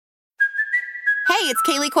Hey, it's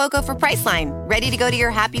Kaylee Cuoco for Priceline. Ready to go to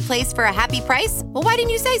your happy place for a happy price? Well, why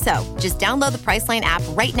didn't you say so? Just download the Priceline app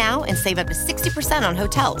right now and save up to 60% on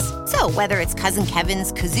hotels. So whether it's Cousin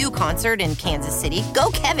Kevin's Kazoo Concert in Kansas City,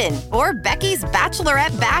 go Kevin, or Becky's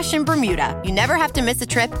Bachelorette Bash in Bermuda, you never have to miss a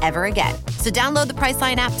trip ever again. So download the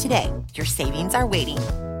Priceline app today. Your savings are waiting.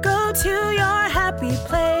 Go to your happy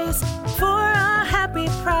place for a happy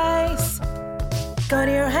price. Go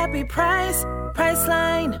to your happy price,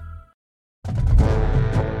 Priceline.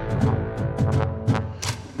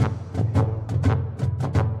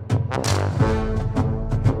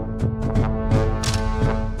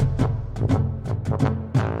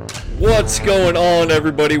 What's going on,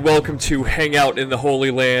 everybody? Welcome to Hangout in the Holy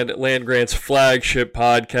Land, Land Grant's flagship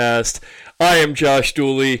podcast. I am Josh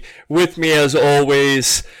Dooley. With me, as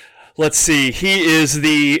always, let's see, he is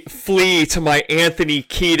the flea to my Anthony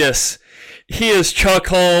Kiedis. He is Chuck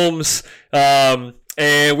Holmes, and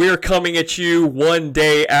we are coming at you one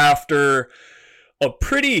day after a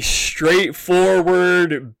pretty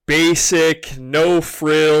straightforward, basic, no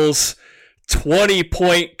frills,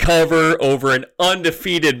 20-point cover over an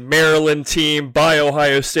undefeated Maryland team by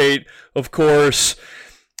Ohio State. Of course,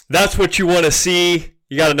 that's what you want to see.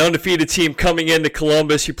 You got an undefeated team coming into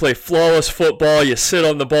Columbus. You play flawless football. You sit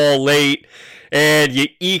on the ball late, and you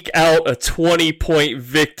eke out a 20-point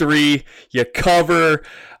victory. You cover.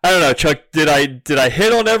 I don't know, Chuck, did I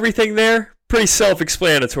hit on everything there? Pretty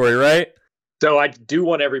self-explanatory, right? So I do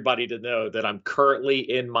want everybody to know that I'm currently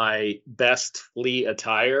in my best flea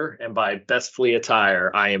attire, and by best flea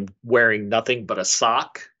attire, I am wearing nothing but a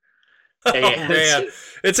sock. Oh, man.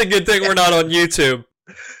 It's a good thing we're not on YouTube.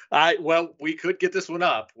 Well, we could get this one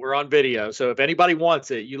up. We're on video. So if anybody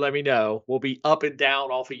wants it, you let me know. We'll be up and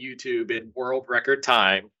down off of YouTube in world record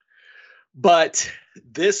time. But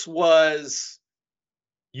this was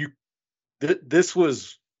this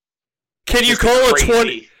was Can you call a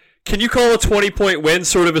 20? Can you call a 20-point win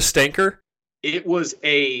sort of a stinker? It was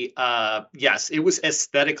yes, it was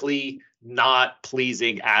aesthetically not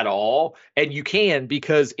pleasing at all. And you can,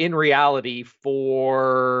 because in reality,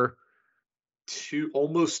 for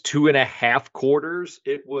almost 2.5 quarters,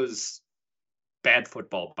 it was bad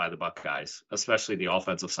football by the Buckeyes, especially the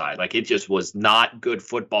offensive side. Like, it just was not good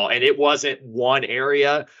football. And it wasn't one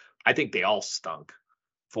area. I think they all stunk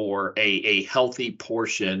for a healthy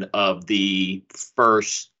portion of the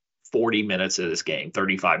first 40 minutes of this game,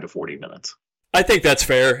 35 to 40 minutes. I think that's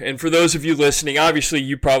fair. And for those of you listening, obviously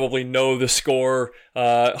you probably know the score.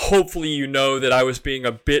 Hopefully you know that I was being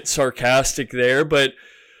a bit sarcastic there. But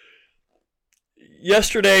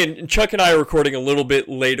yesterday, and Chuck and I are recording a little bit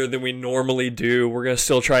later than we normally do. We're going to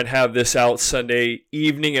still try and have this out Sunday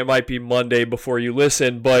evening. It might be Monday before you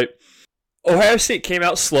listen. But Ohio State came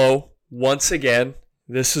out slow once again.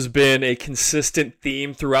 This has been a consistent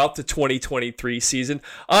theme throughout the 2023 season.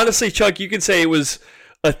 Honestly, Chuck, you can say it was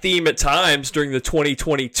a theme at times during the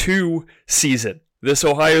 2022 season. This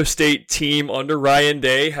Ohio State team under Ryan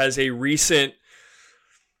Day has a recent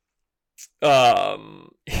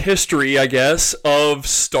history, I guess, of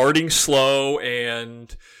starting slow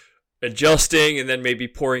and adjusting and then maybe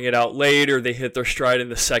pouring it out later. They hit their stride in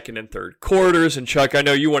the second and third quarters. And Chuck, I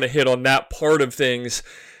know you want to hit on that part of things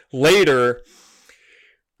later.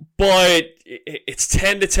 But it's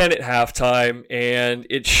 10-10 at halftime, and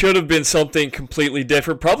it should have been something completely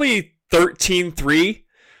different. Probably 13-3.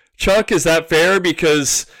 Chuck, is that fair?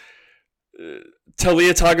 Because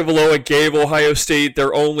Taulia Tagovailoa gave Ohio State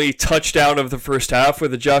their only touchdown of the first half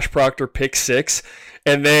with a Josh Proctor pick six,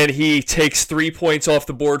 and then he takes 3 points off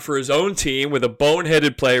the board for his own team with a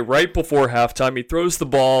boneheaded play right before halftime. He throws the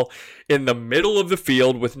ball in the middle of the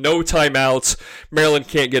field with no timeouts. Maryland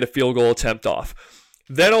can't get a field goal attempt off.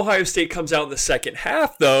 Then Ohio State comes out in the second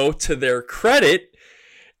half, though, to their credit,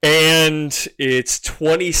 and it's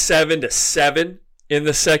 27-7 in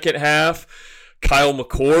the second half. Kyle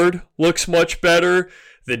McCord looks much better.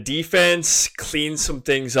 The defense cleans some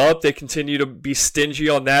things up. They continue to be stingy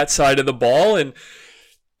on that side of the ball, and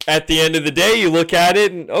at the end of the day, you look at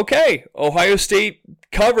it, and okay, Ohio State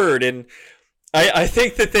covered. And I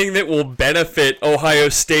think the thing that will benefit Ohio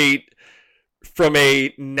State from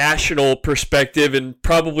a national perspective, and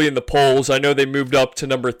probably in the polls, I know they moved up to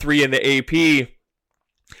number 3 in the AP.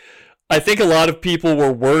 I think a lot of people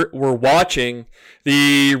were watching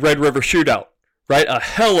the Red River Shootout, right? A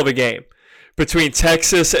hell of a game between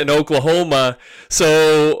Texas and Oklahoma.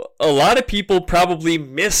 So a lot of people probably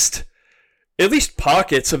missed at least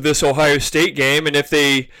pockets of this Ohio State game. And if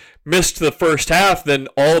they missed the first half, then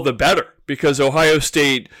all the better, because Ohio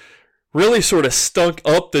State really sort of stunk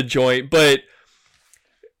up the joint. But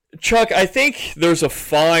Chuck, I think there's a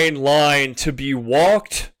fine line to be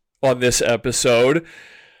walked on this episode.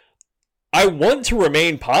 I want to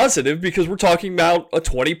remain positive because we're talking about a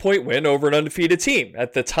 20-point win over an undefeated team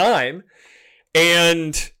at the time.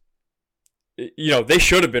 And, they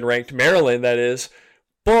should have been ranked, Maryland, that is.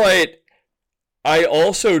 But I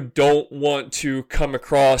also don't want to come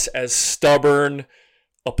across as stubborn,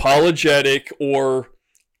 apologetic, or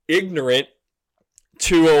ignorant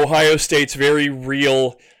to Ohio State's very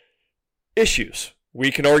real issues.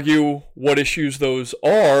 We can argue what issues those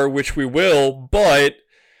are, which we will, but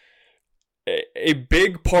a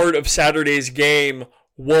big part of Saturday's game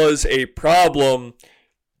was a problem.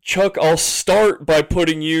 Chuck, I'll start by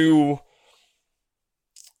putting you...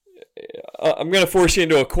 I'm going to force you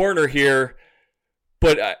into a corner here,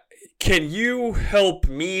 but can you help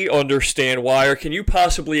me understand why, or can you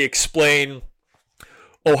possibly explain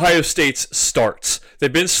Ohio State's starts?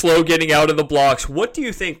 They've been slow getting out of the blocks. What do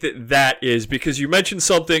you think that is? Because you mentioned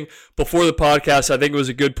something before the podcast. I think it was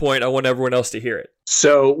a good point. I want everyone else to hear it.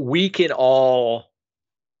 So we can all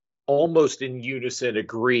almost in unison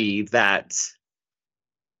agree that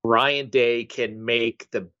Ryan Day can make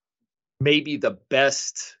maybe the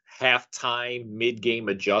best halftime mid-game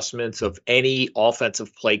adjustments of any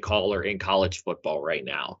offensive play caller in college football right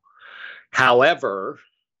now. However,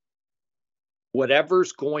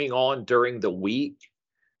 whatever's going on during the week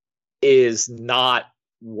is not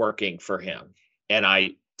working for him.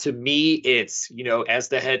 And to me, it's, as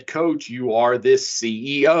the head coach, you are this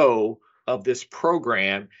CEO of this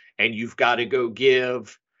program, and you've got to go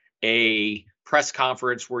give a press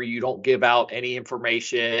conference where you don't give out any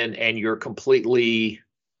information, and you're completely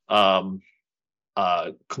hiding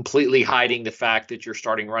the fact that your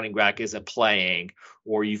starting running back isn't playing,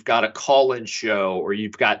 or you've got a call-in show, or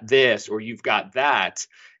you've got this, or you've got that.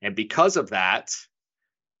 And because of that,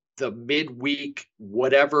 the midweek,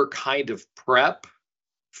 whatever kind of prep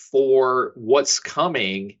for what's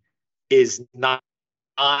coming is not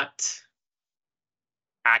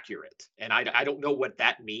accurate. And I don't know what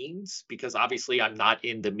that means, because obviously I'm not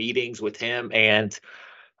in the meetings with him and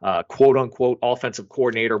quote unquote offensive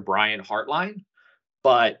coordinator Brian Hartline,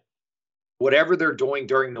 but whatever they're doing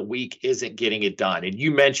during the week isn't getting it done. And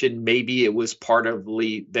you mentioned maybe it was part of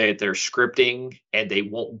their scripting and they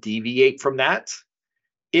won't deviate from that.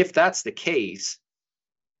 If that's the case,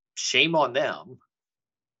 shame on them.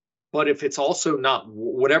 But if it's also not,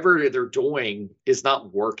 whatever they're doing is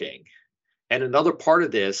not working. And another part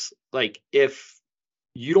of this, like if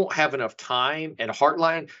you don't have enough time, and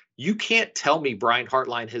Hartline, you can't tell me Brian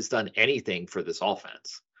Hartline has done anything for this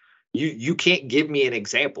offense. You can't give me an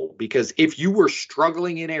example, because if you were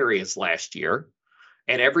struggling in areas last year,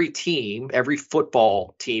 and every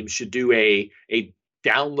football team should do a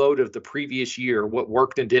download of the previous year, what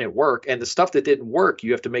worked and didn't work, and the stuff that didn't work,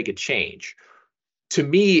 you have to make a change. To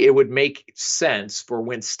me, it would make sense for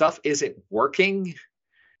when stuff isn't working,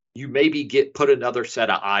 you maybe put another set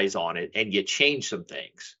of eyes on it and you change some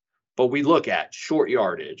things. But we look at short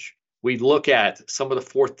yardage. We look at some of the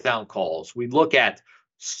fourth down calls. We look at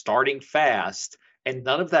starting fast, and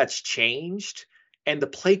none of that's changed. And the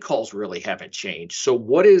play calls really haven't changed. So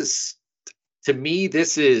to me,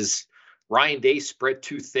 this is Ryan Day spread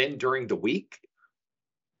too thin during the week.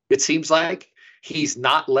 It seems like he's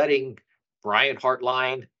not letting Brian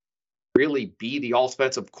Hartline really be the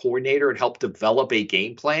offensive coordinator and help develop a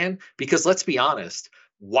game plan. Because let's be honest,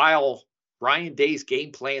 while Ryan Day's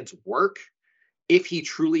game plans work, if he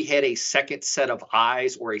truly had a second set of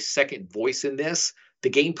eyes or a second voice in this, the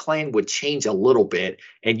game plan would change a little bit.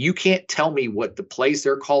 And you can't tell me what the plays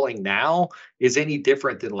they're calling now is any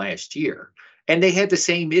different than last year. And they had the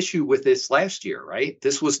same issue with this last year, right?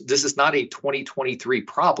 This is not a 2023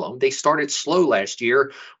 problem. They started slow last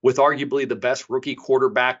year with arguably the best rookie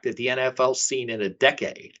quarterback that the NFL's seen in a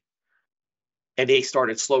decade. And they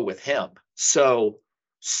started slow with him. So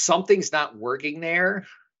something's not working there.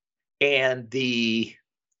 And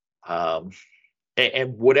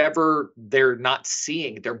and whatever they're not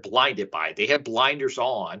seeing, they're blinded by. They have blinders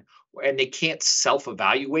on, and they can't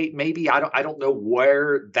self-evaluate. Maybe I don't know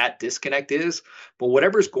where that disconnect is, but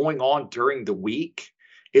whatever's going on during the week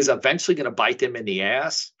is eventually going to bite them in the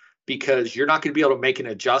ass, because you're not going to be able to make an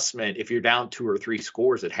adjustment if you're down 2 or 3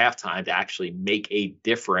 scores at halftime to actually make a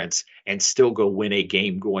difference and still go win a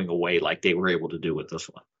game going away like they were able to do with this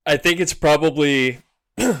one. I think it's probably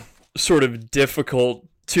sort of difficult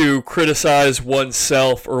to criticize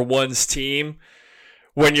oneself or one's team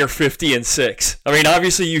when you're 50-6. I mean,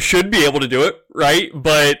 obviously you should be able to do it, right?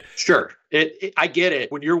 But sure, I get it.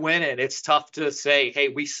 When you're winning, it's tough to say, "Hey,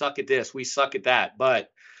 we suck at this, we suck at that." But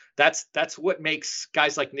that's what makes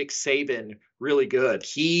guys like Nick Saban really good.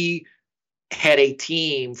 He had a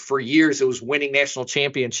team for years that was winning national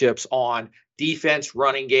championships on defense,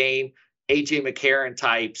 running game, AJ McCarron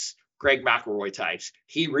types, Greg McElroy types.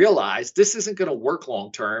 He realized this isn't going to work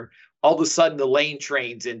long term. All of a sudden, the lane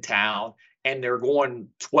train's in town and they're going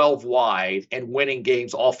 12 wide and winning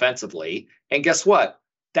games offensively. And guess what?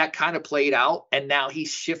 That kind of played out, and now he's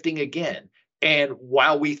shifting again. And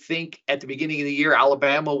while we think at the beginning of the year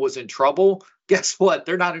Alabama was in trouble, guess what?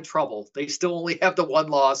 They're not in trouble. They still only have the one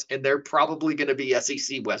loss, and they're probably going to be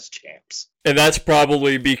SEC West champs. And that's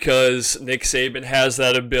probably because Nick Saban has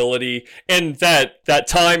that ability and that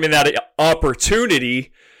time and that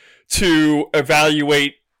opportunity to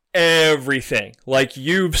evaluate everything, like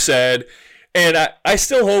you've said. And I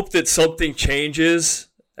still hope that something changes.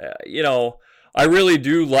 I really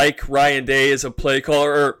do like Ryan Day as a play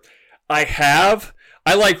caller.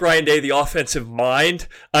 I like Ryan Day, the offensive mind.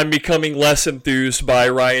 I'm becoming less enthused by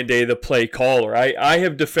Ryan Day, the play caller. I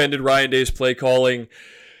have defended Ryan Day's play calling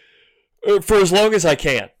for as long as I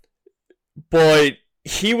can. But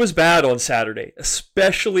he was bad on Saturday,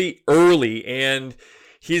 especially early. And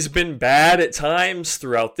he's been bad at times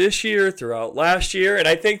throughout this year, throughout last year. And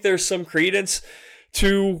I think there's some credence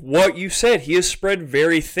to what you said. He is spread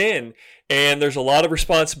very thin. And there's a lot of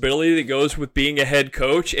responsibility that goes with being a head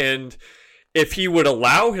coach. And if he would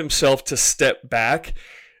allow himself to step back,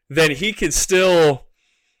 then he could still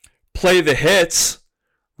play the hits,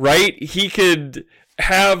 right? He could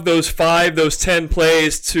have those 5, those 10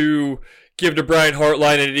 plays to give to Brian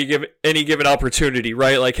Hartline at any given opportunity,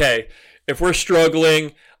 right? Like, hey, if we're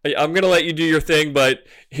struggling, I'm going to let you do your thing, but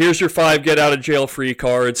here's your 5 get out of jail free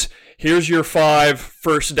cards. Here's your 5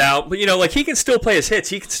 first down. But, he can still play his hits.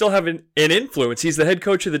 He can still have an influence. He's the head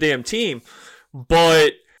coach of the damn team.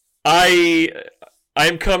 But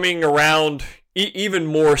I'm coming around even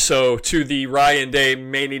more so to the Ryan Day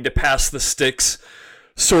may need to pass the sticks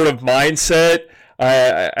sort of mindset.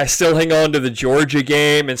 I still hang on to the Georgia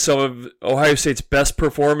game and some of Ohio State's best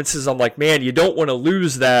performances. I'm like, man, you don't want to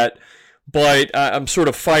lose that. But I'm sort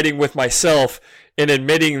of fighting with myself in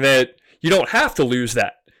admitting that you don't have to lose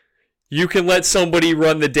that. You can let somebody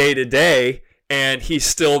run the day-to-day, and he's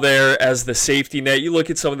still there as the safety net. You look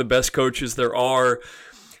at some of the best coaches there are.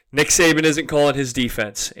 Nick Saban isn't calling his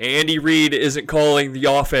defense. Andy Reid isn't calling the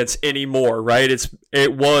offense anymore, right?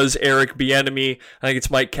 It was Eric Bieniemy. I think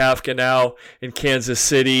it's Mike Kafka now in Kansas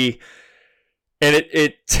City. And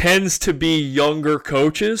it tends to be younger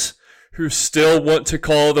coaches who still want to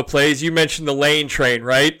call the plays. You mentioned the Lane train,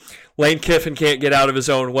 right? Lane Kiffin can't get out of his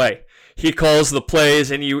own way. He calls the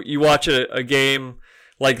plays, and you watch a game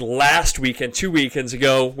like last weekend, 2 weekends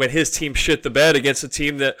ago, when his team shit the bed against a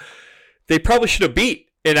team that they probably should have beat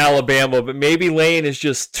in Alabama, but maybe Lane is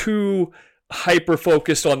just too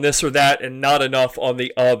hyper-focused on this or that and not enough on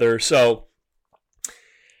the other. So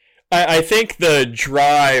I think the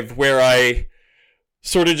drive where I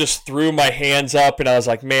sort of just threw my hands up and I was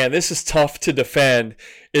like, man, this is tough to defend,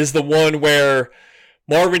 is the one where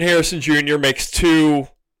Marvin Harrison Jr. makes 2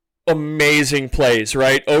 amazing plays,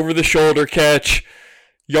 right? Over the shoulder catch,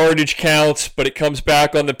 yardage counts, but it comes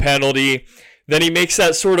back on the penalty. Then he makes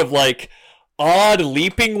that sort of like odd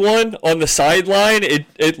leaping one on the sideline.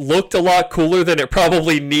 It looked a lot cooler than it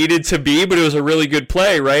probably needed to be, but it was a really good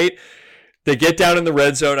play, right? They get down in the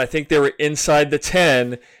red zone. I think they were inside the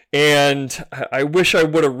 10, and I wish I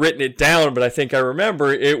would have written it down, but I think I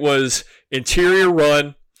remember it was interior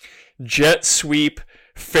run, jet sweep,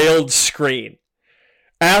 failed screen.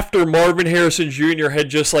 After Marvin Harrison Jr. had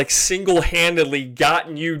just like single-handedly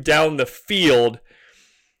gotten you down the field,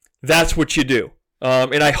 that's what you do.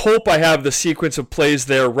 And I hope I have the sequence of plays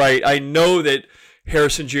there right. I know that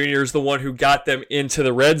Harrison Jr. is the one who got them into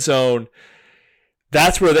the red zone.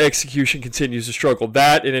 That's where the execution continues to struggle.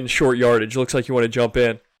 That and in short yardage. Looks like you want to jump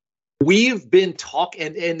in. We've been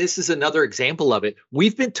talking, and this is another example of it.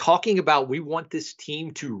 We've been talking about we want this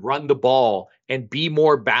team to run the ball and be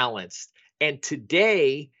more balanced. And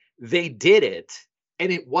today they did it,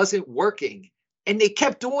 and it wasn't working. And they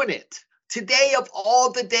kept doing it. Today of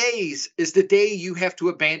all the days is the day you have to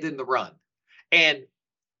abandon the run. And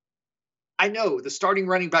I know the starting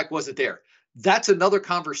running back wasn't there. That's another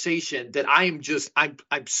conversation that I'm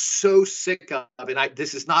so sick of. And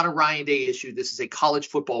this is not a Ryan Day issue. This is a college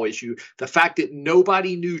football issue. The fact that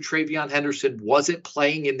nobody knew Travion Henderson wasn't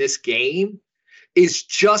playing in this game is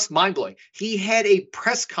just mind-blowing. He had a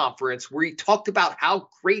press conference where he talked about how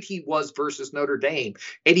great he was versus Notre Dame,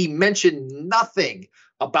 and he mentioned nothing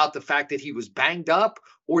about the fact that he was banged up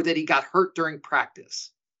or that he got hurt during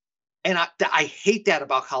practice. And I hate that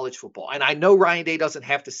about college football. And I know Ryan Day doesn't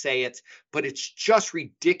have to say it, but it's just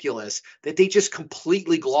ridiculous that they just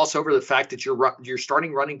completely gloss over the fact that your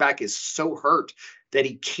starting running back is so hurt that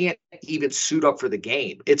he can't even suit up for the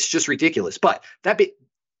game. It's just ridiculous. But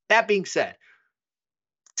that being said,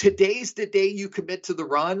 today's the day you commit to the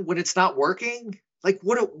run when it's not working. Like,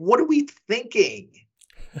 what are we thinking?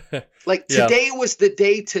 Like today was the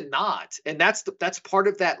day to not, and that's part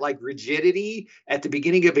of that like rigidity at the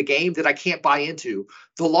beginning of a game that I can't buy into.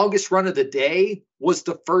 The longest run of the day was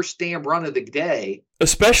the first damn run of the day.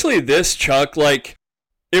 Especially this, Chuck, like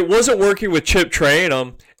it wasn't working with Chip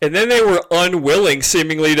Trayanum, and then they were unwilling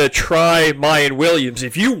seemingly to try Mayan Williams.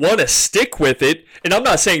 If you want to stick with it, and I'm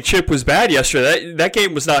not saying Chip was bad yesterday, that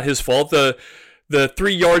game was not his fault. The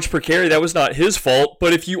 3 yards per carry, that was not his fault.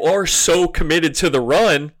 But if you are so committed to the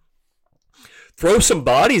run, throw some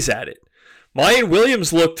bodies at it. Mayan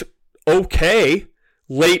Williams looked okay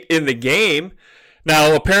late in the game.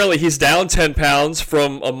 Now, apparently he's down 10 pounds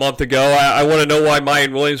from a month ago. I want to know why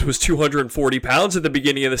Mayan Williams was 240 pounds at the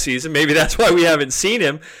beginning of the season. Maybe that's why we haven't seen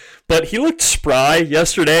him. But he looked spry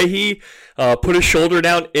yesterday. He put his shoulder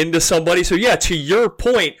down into somebody. So, yeah, to your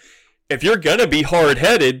point, if you're going to be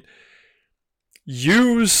hard-headed,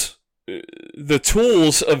 use the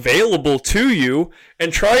tools available to you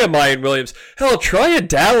and try a Mayan Williams. Hell, try a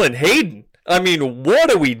Dallin Hayden. I mean,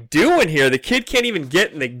 what are we doing here? The kid can't even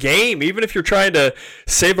get in the game, even if you're trying to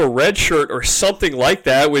save a red shirt or something like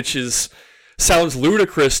that, which sounds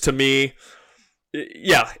ludicrous to me.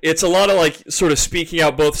 Yeah, it's a lot of like sort of speaking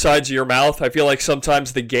out both sides of your mouth. I feel like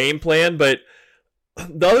sometimes the game plan, but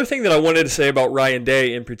the other thing that I wanted to say about Ryan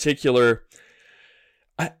Day in particular,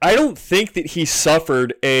 I don't think that he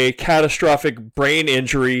suffered a catastrophic brain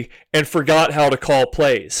injury and forgot how to call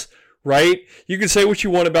plays, right? You can say what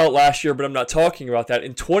you want about last year, but I'm not talking about that.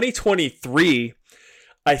 In 2023,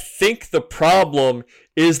 I think the problem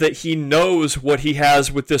is that he knows what he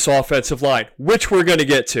has with this offensive line, which we're going to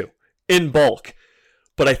get to in bulk.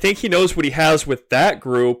 But I think he knows what he has with that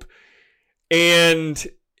group. And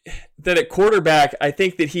then at quarterback, I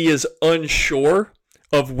think that he is unsure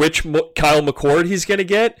of which Kyle McCord he's going to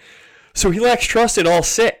get. So he lacks trust in all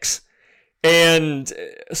 6. And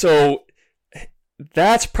so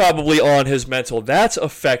that's probably on his mental. That's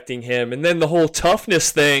affecting him. And then the whole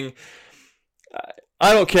toughness thing,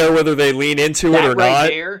 I don't care whether they lean into it or not.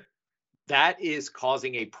 There, that is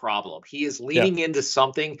causing a problem. He is leaning into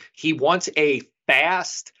something. He wants a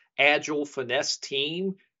fast, agile, finesse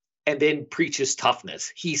team and then preaches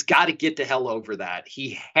toughness. He's got to get the hell over that.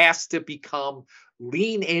 He has to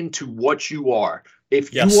lean into what you are.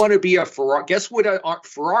 If you want to be a Ferrari, guess what?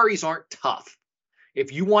 Ferraris aren't tough.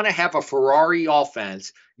 If you want to have a Ferrari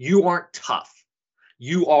offense, you aren't tough.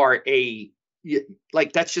 You are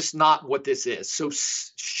that's just not what this is. So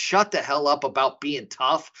shut the hell up about being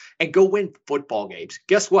tough and go win football games.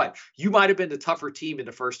 Guess what? You might have been the tougher team in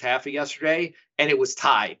the first half of yesterday, and it was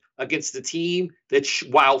tied against the team that,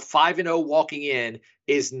 while 5-0 walking in,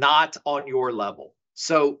 is not on your level.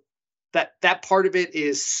 So that part of it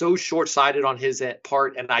is so short-sighted on his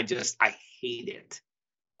part, and I hate it.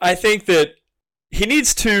 I think that he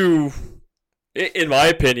needs to, in my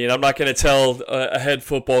opinion, I'm not going to tell a head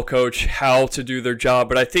football coach how to do their job,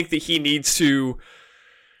 but I think that he needs to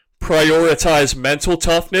prioritize mental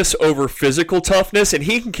toughness over physical toughness, and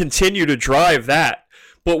he can continue to drive that.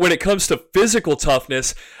 But when it comes to physical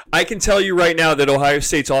toughness, I can tell you right now that Ohio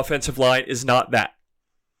State's offensive line is not that.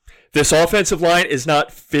 This offensive line is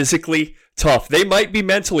not physically tough. They might be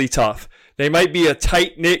mentally tough. They might be a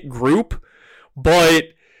tight-knit group, but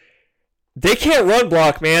they can't run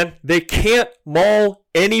block, man. They can't maul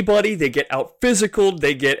anybody. They get out-physicaled.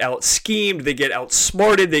 They get out-schemed. They get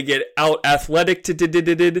outsmarted. They get out-athletic,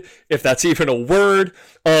 if that's even a word.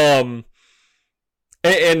 And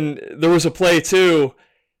there was a play, too.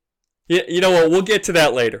 You know what? We'll get to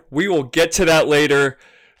that later. We will get to that later.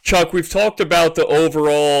 Chuck, we've talked about the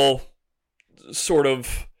overall sort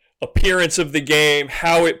of appearance of the game,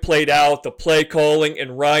 how it played out, the play calling,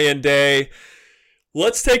 and Ryan Day.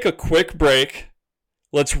 Let's take a quick break.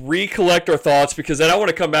 Let's recollect our thoughts, because then I want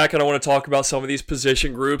to come back and I want to talk about some of these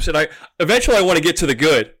position groups. And eventually I want to get to the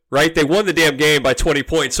good, right? They won the damn game by 20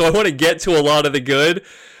 points, so I want to get to a lot of the good.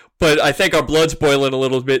 But I think our blood's boiling a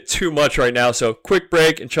little bit too much right now. So quick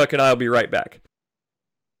break, and Chuck and I will be right back.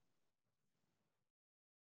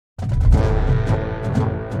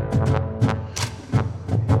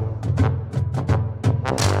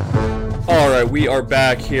 All right, we are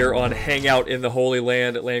back here on Hangout in the Holy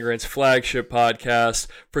Land, Land-Grant's flagship podcast.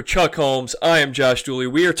 For Chuck Holmes, I am Josh Dooley.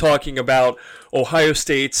 We are talking about Ohio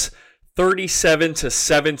State's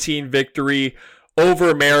 37-17 victory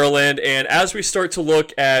over Maryland. And as we start to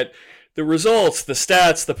look at the results, the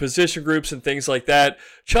stats, the position groups, and things like that,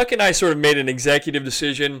 Chuck and I sort of made an executive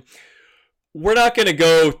decision. We're not going to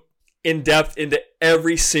go in depth into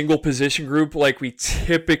every single position group like we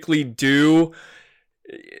typically do,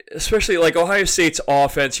 especially like Ohio State's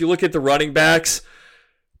offense. You look at the running backs,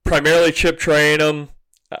 primarily Chip Trayanum.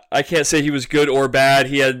 I can't say he was good or bad.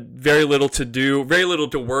 He had very little to do, very little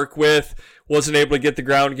to work with, wasn't able to get the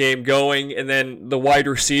ground game going. And then the wide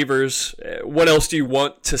receivers, what else do you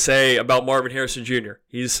want to say about Marvin Harrison Jr.?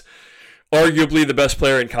 He's arguably the best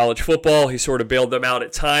player in college football. He sort of bailed them out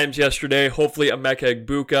at times yesterday. Hopefully Emeka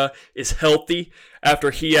Egbuka is healthy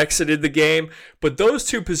after he exited the game. But those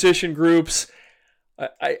two position groups,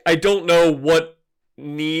 I don't know what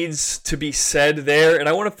needs to be said there, and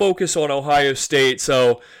I want to focus on Ohio State.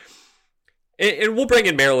 So, and we'll bring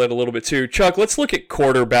in Maryland a little bit too. Chuck, let's look at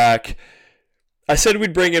quarterback. I said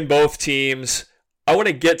we'd bring in both teams. I want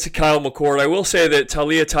to get to Kyle McCord. I will say that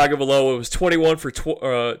Taulia Tagovailoa was 21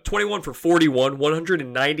 for 41,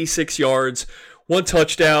 196 yards, 1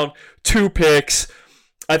 touchdown, 2 picks.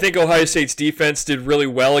 I think Ohio State's defense did really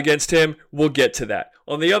well against him. We'll get to that.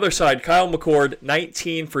 On the other side, Kyle McCord,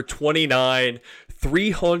 19 for 29,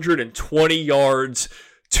 320 yards,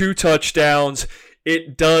 2 touchdowns.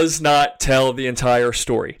 It does not tell the entire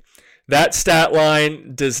story. That stat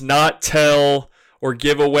line does not tell or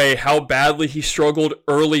give away how badly he struggled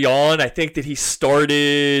early on. I think that he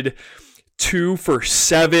started 2 for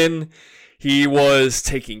 7. He was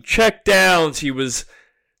taking checkdowns. He was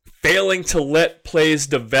failing to let plays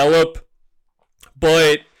develop.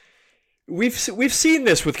 But we've seen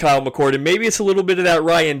this with Kyle McCord, and maybe it's a little bit of that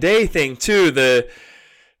Ryan Day thing too. The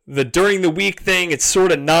during the week thing, it's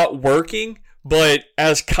sort of not working. But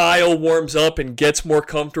as Kyle warms up and gets more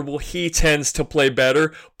comfortable, he tends to play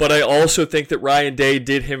better. But I also think that Ryan Day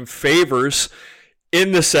did him favors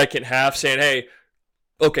in the second half, saying, hey,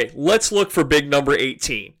 okay, let's look for big number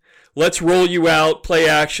 18. Let's roll you out, play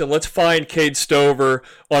action. Let's find Cade Stover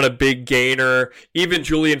on a big gainer. Even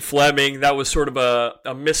Julian Fleming, that was sort of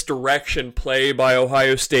a misdirection play by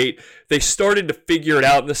Ohio State. They started to figure it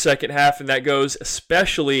out in the second half, and that goes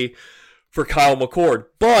especially for Kyle McCord.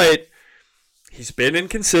 But he's been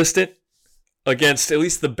inconsistent against at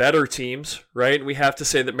least the better teams, right? And we have to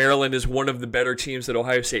say that Maryland is one of the better teams that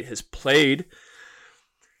Ohio State has played.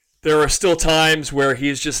 There are still times where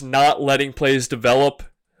he's just not letting plays develop.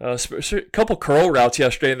 A couple curl routes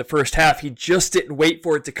yesterday in the first half. He just didn't wait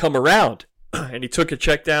for it to come around. And he took a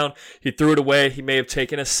check down. He threw it away. He may have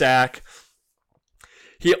taken a sack.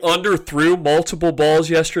 He underthrew multiple balls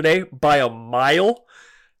yesterday by a mile.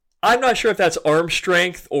 I'm not sure if that's arm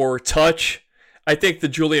strength or touch. I think the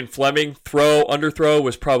Julian Fleming underthrow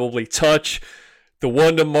was probably touch. The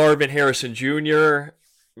one to Marvin Harrison Jr.,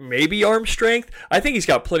 maybe arm strength. I think he's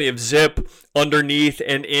got plenty of zip underneath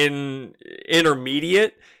and in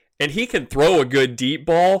intermediate, and he can throw a good deep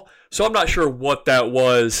ball. So I'm not sure what that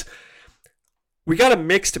was. We got a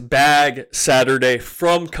mixed bag Saturday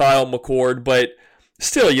from Kyle McCord, but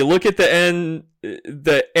still, you look at the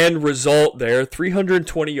end result there,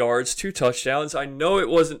 320 yards, 2 touchdowns. I know it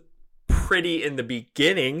wasn't pretty in the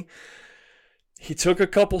beginning. He took a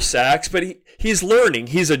couple sacks, but he's learning,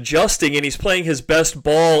 he's adjusting, and he's playing his best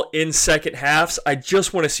ball in second halves. I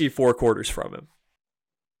just want to see 4 quarters from him.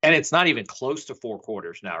 And it's not even close to 4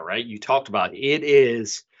 quarters now, right? You talked about it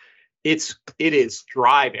is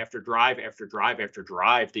drive after drive after drive after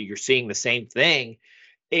drive that you're seeing the same thing.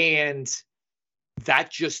 And that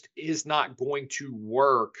just is not going to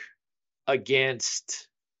work against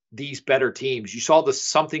these better teams. You saw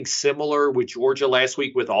something similar with Georgia last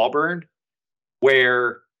week with Auburn,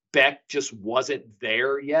 where Beck just wasn't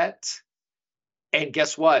there yet. And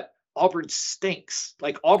guess what? Auburn stinks.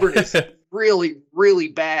 Like, Auburn is really, really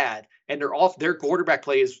bad. And their quarterback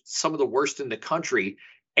play is some of the worst in the country.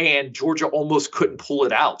 And Georgia almost couldn't pull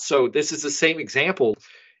it out. So this is the same example.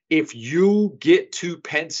 If you get to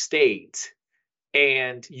Penn State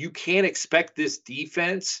and you can't expect this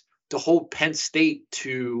defense to hold Penn State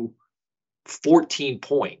to 14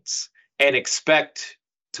 points and expect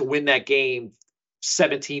to win that game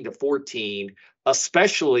 17-14,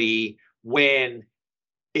 especially when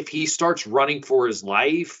if he starts running for his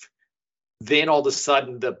life, then all of a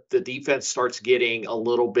sudden the defense starts getting a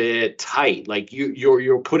little bit tight. Like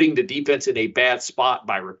you're putting the defense in a bad spot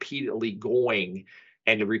by repeatedly going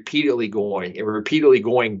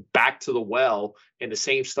back to the well and the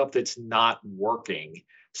same stuff that's not working.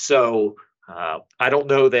 So I don't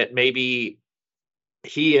know that maybe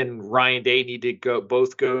he and Ryan Day need to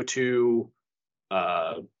both go to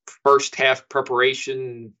first half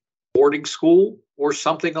preparation boarding school or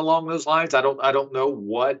something along those lines. I don't know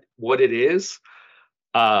what it is.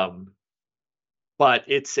 But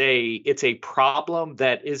it's a problem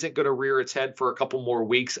that isn't going to rear its head for a couple more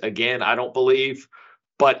weeks. Again, I don't believe,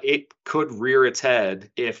 but it could rear its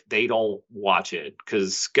head if they don't watch it.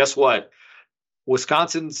 Because guess what?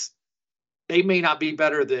 They may not be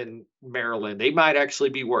better than Maryland. They might actually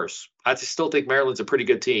be worse. I still think Maryland's a pretty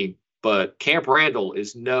good team, but Camp Randall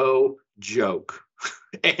is no joke.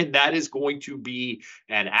 And that is going to be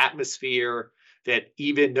an atmosphere that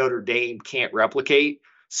even Notre Dame can't replicate.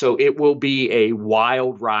 So it will be a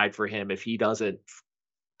wild ride for him if he doesn't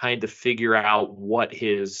kind of figure out what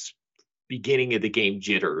his beginning of the game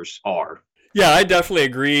jitters are. Yeah, I definitely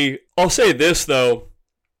agree. I'll say this, though.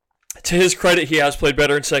 To his credit, he has played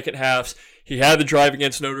better in second halves. He had the drive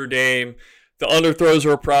against Notre Dame. The underthrows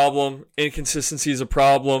are a problem. Inconsistency is a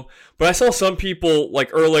problem. But I saw some people, like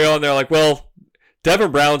early on, they're like, well,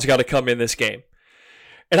 Devin Brown's got to come in this game.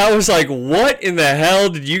 And I was like, what in the hell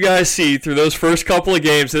did you guys see through those first couple of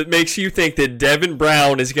games that makes you think that Devin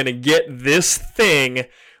Brown is going to get this thing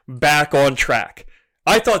back on track?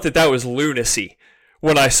 I thought that was lunacy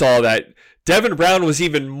when I saw that. Devin Brown was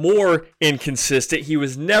even more inconsistent. He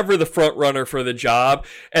was never the front runner for the job.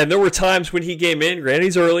 And there were times when he came in, granted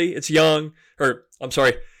he's early, it's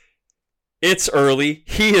early,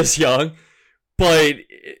 he is young, but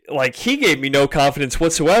like he gave me no confidence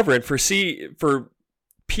whatsoever. And for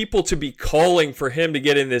people to be calling for him to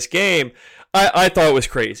get in this game, I thought it was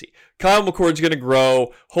crazy. Kyle McCord's going to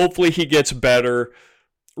grow. Hopefully he gets better.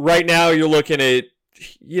 Right now you're looking at,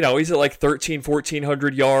 he's at like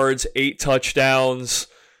 1,400 yards, 8 touchdowns,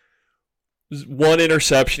 1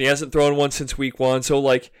 interception. He hasn't thrown one since week 1. So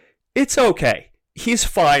like, it's okay. He's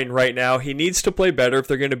fine right now. He needs to play better if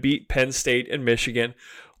they're going to beat Penn State and Michigan,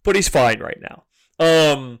 but he's fine right now.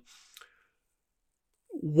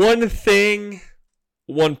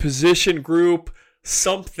 One position group,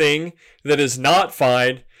 something that is not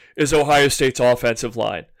fine is Ohio State's offensive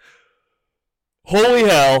line. Holy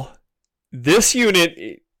hell, this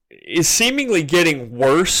unit is seemingly getting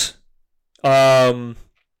worse,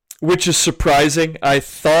 which is surprising. I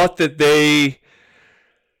thought that they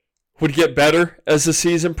would get better as the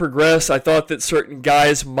season progressed. I thought that certain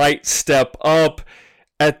guys might step up.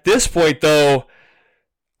 At this point, though,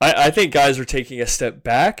 I think guys are taking a step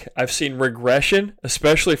back. I've seen regression,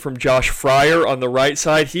 especially from Josh Fryer on the right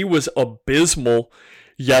side. He was abysmal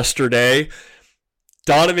yesterday.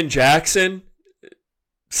 Donovan Jackson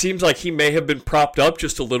seems like he may have been propped up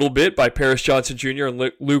just a little bit by Paris Johnson Jr. and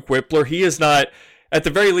Luke Whippler. He is not, at the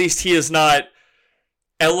very least, he has not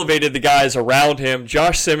elevated the guys around him.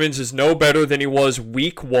 Josh Simmons is no better than he was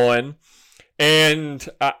week 1. And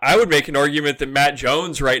I would make an argument that Matt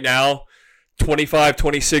Jones right now, 25,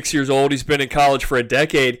 26 years old. He's been in college for a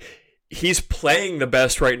decade. He's playing the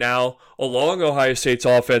best right now along Ohio State's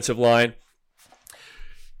offensive line.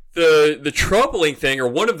 The troubling thing, or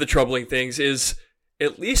one of the troubling things, is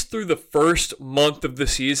at least through the first month of the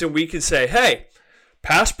season, we can say, hey,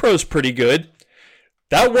 pass pro's pretty good.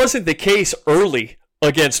 That wasn't the case early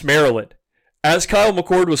against Maryland. As Kyle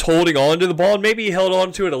McCord was holding on to the ball, and maybe he held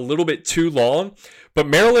on to it a little bit too long, but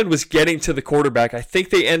Maryland was getting to the quarterback. I think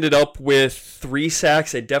they ended up with 3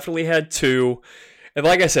 sacks. They definitely had 2. And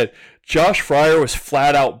like I said, Josh Fryer was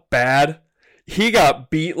flat out bad. He got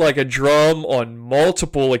beat like a drum on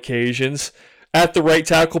multiple occasions at the right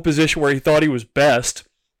tackle position where he thought he was best.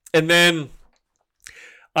 And then,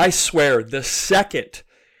 I swear, the second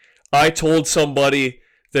I told somebody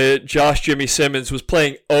that Josh Jimmy Simmons was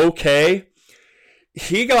playing okay,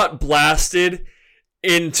 he got blasted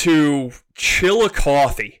into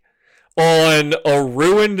Chillicothe on a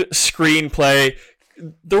ruined screenplay.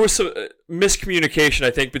 There was some miscommunication,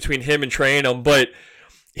 I think, between him and Trayanum, but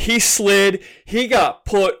he slid. He got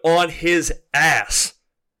put on his ass.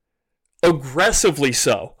 Aggressively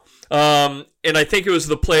so. And I think it was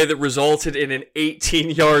the play that resulted in an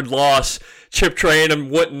 18-yard loss. Chip Trayanum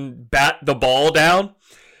wouldn't bat the ball down.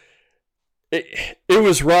 It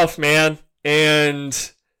was rough, man.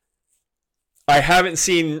 And I haven't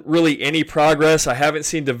seen really any progress. I haven't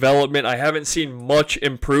seen development. I haven't seen much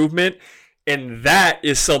improvement. And that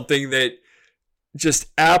is something that just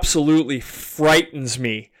absolutely frightens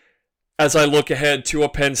me as I look ahead to a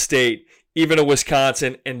Penn State, even a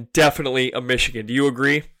Wisconsin, and definitely a Michigan. Do you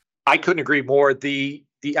agree? I couldn't agree more.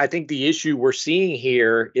 I think the issue we're seeing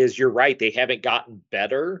here is, you're right, they haven't gotten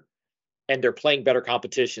better and they're playing better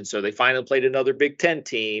competition. So they finally played another Big Ten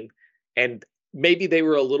team, and maybe they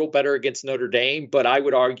were a little better against Notre Dame, but I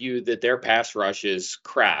would argue that their pass rush is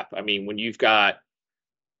crap. I mean, when you've got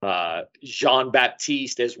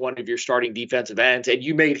Jean-Baptiste as one of your starting defensive ends, and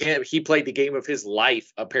you made him, he played the game of his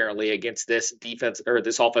life apparently against this defense or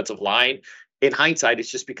this offensive line. In hindsight,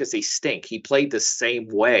 it's just because they stink. He played the same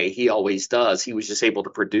way he always does. He was just able to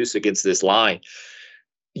produce against this line.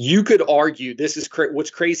 You could argue this is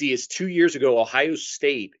what's crazy is 2 years ago, Ohio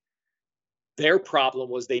State, their problem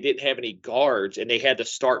was they didn't have any guards and they had to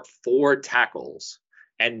start 4 tackles.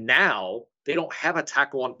 And now they don't have a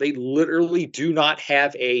tackle on. They literally do not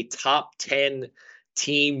have a top 10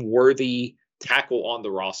 team worthy tackle on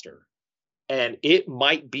the roster. And it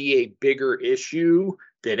might be a bigger issue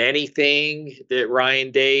than anything that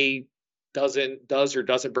Ryan Day does or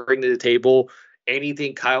doesn't bring to the table,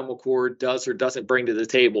 anything Kyle McCord does or doesn't bring to the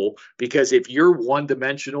table. Because if you're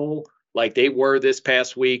one-dimensional like they were this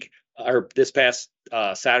past week or this past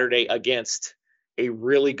Saturday against a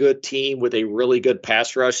really good team with a really good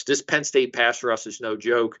pass rush, this Penn State pass rush is no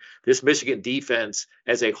joke. This Michigan defense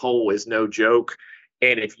as a whole is no joke.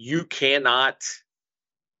 And if you cannot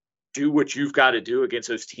do what you've got to do against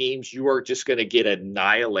those teams, you are just going to get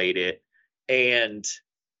annihilated. And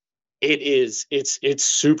it's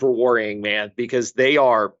super worrying, man, because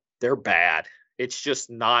they're bad. It's just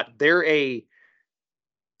not, they're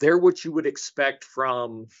what you would expect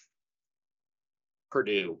from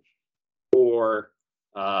Purdue or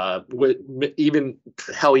even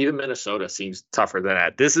Minnesota seems tougher than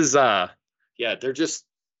that. This is they're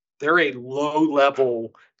a low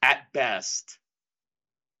level at best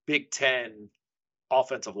Big Ten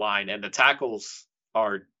offensive line, and the tackles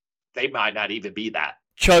they might not even be that.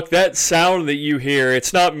 Chuck, that sound that you hear,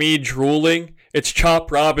 it's not me drooling, it's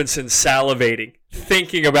Chop Robinson salivating,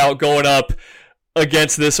 thinking about going up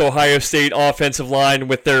against this Ohio State offensive line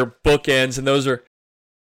with their bookends, and those are...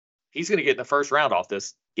 He's going to get in the first round off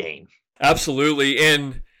this game. Absolutely,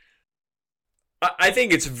 and I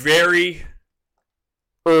think it's very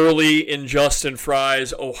early in Justin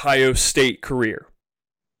Frye's Ohio State career.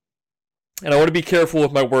 And I want to be careful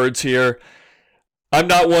with my words here. I'm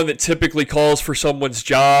not one that typically calls for someone's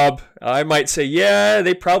job. I might say, yeah,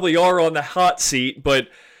 they probably are on the hot seat, but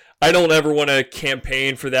I don't ever want to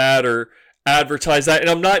campaign for that or advertise that, and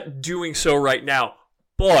I'm not doing so right now.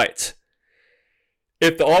 But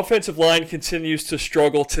if the offensive line continues to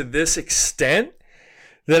struggle to this extent,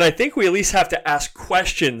 then I think we at least have to ask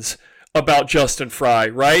questions about Justin Frye,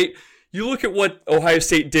 right? You look at what Ohio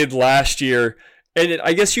State did last year, and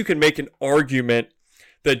I guess you can make an argument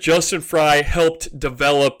that Justin Frye helped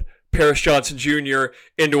develop Paris Johnson Jr.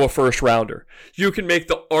 into a first rounder. You can make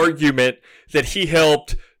the argument that he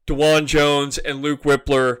helped DeJuan Jones and Luke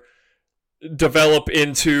Whippler develop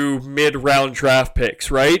into mid-round draft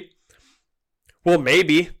picks, right? Well,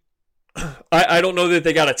 maybe. I don't know that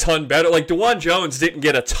they got a ton better. Like, DeJuan Jones didn't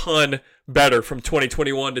get a ton better from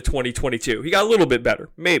 2021 to 2022. He got a little bit better,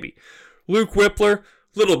 maybe. Luke Whippler, a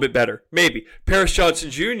little bit better, maybe. Paris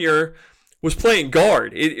Johnson Jr. was playing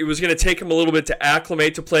guard. It was going to take him a little bit to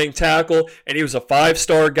acclimate to playing tackle, and he was a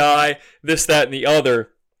 5-star guy, this, that, and the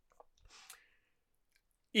other.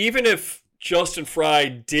 Even if Justin Frye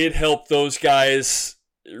did help those guys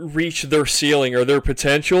reach their ceiling or their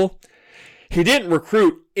potential, he didn't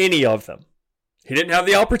recruit any of them. He didn't have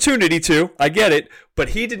the opportunity to, I get it, but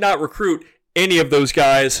he did not recruit any of those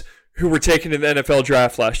guys who were taken in the NFL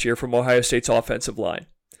draft last year from Ohio State's offensive line.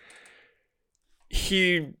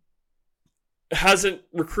 He hasn't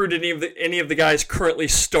recruited any of the guys currently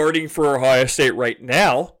starting for Ohio State right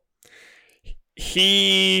now.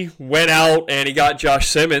 He went out and he got Josh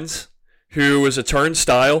Simmons, who is a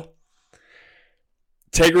turnstile.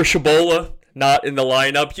 Tegra Shabola, not in the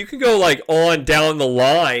lineup. You can go like on down the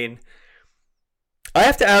line. I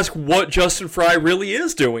have to ask what Justin Frye really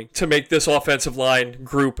is doing to make this offensive line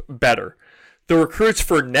group better. The recruits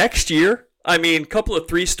for next year, I mean, a couple of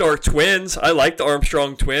 3-star twins. I like the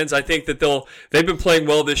Armstrong twins. I think that they've been playing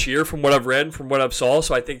well this year from what I've read and from what I've saw,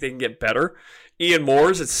 so I think they can get better. Ian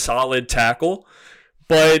Moore's a solid tackle.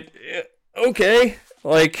 But, okay,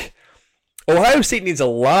 like, Ohio State needs a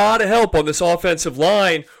lot of help on this offensive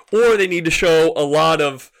line, or they need to show a lot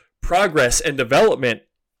of progress and development.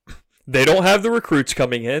 They don't have the recruits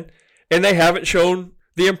coming in, and they haven't shown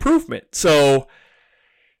the improvement. So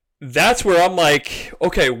that's where I'm like,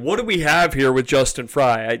 okay, what do we have here with Justin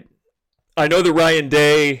Frye? I know that Ryan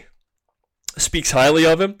Day speaks highly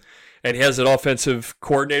of him, and he has an offensive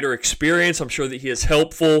coordinator experience. I'm sure that he is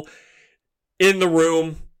helpful in the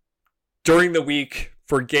room during the week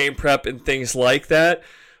for game prep and things like that.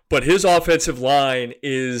 But his offensive line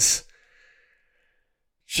is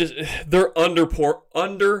just, they're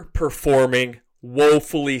underperforming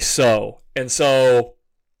woefully so. And so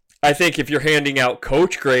I think if you're handing out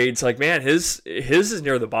coach grades, like, man, his is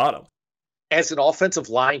near the bottom. As an offensive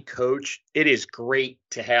line coach, it is great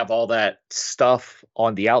to have all that stuff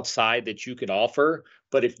on the outside that you can offer.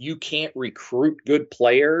 But if you can't recruit good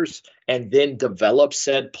players and then develop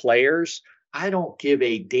said players, I don't give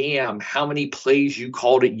a damn how many plays you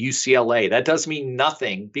called at UCLA. That does mean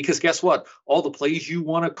nothing, because guess what? All the plays you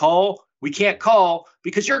want to call, we can't call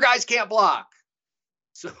because your guys can't block.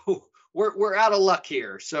 So we're out of luck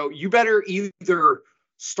here. So you better either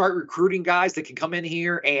start recruiting guys that can come in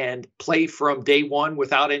here and play from day one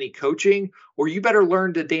without any coaching, or you better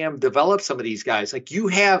learn to damn develop some of these guys. Like, you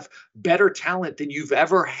have better talent than you've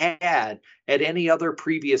ever had at any other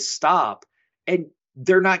previous stop, and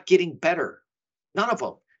they're not getting better. None of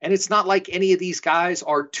them. And it's not like any of these guys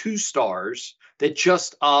are 2 stars that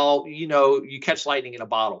just, you catch lightning in a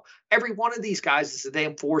bottle. Every one of these guys is a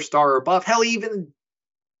damn 4-star or above. Hell, even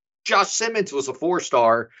Josh Simmons was a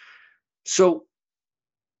 4-star. So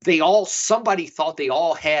somebody thought they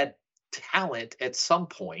all had talent at some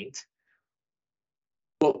point,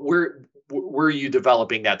 but where are you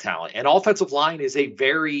developing that talent? And offensive line is a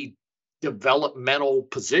very developmental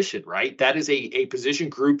position, right? That is a position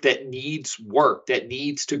group that needs work, that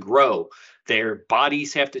needs to grow. Their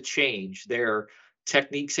bodies have to change. Their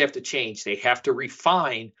techniques have to change. They have to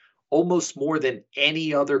refine almost more than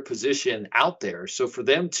any other position out there. So for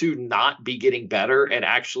them to not be getting better and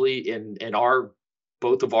actually in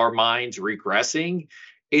both of our minds regressing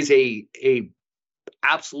is a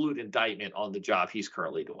absolute indictment on the job he's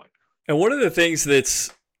currently doing. And one of the things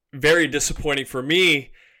that's very disappointing for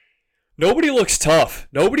me, nobody looks tough.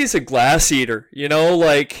 Nobody's a glass eater.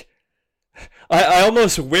 Like, I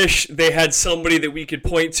almost wish they had somebody that we could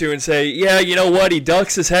point to and say, yeah, you know what? He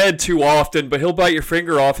ducks his head too often, but he'll bite your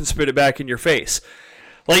finger off and spit it back in your face.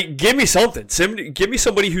 Like, give me something. Give me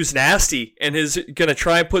somebody who's nasty and is going to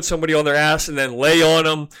try and put somebody on their ass and then lay on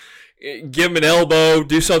them, give them an elbow,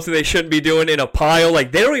 do something they shouldn't be doing in a pile.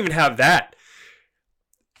 Like, they don't even have that.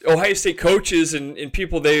 Ohio State coaches and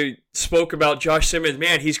people, they spoke about Josh Simmons.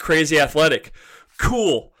 Man, he's crazy athletic.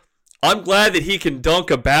 Cool. I'm glad that he can dunk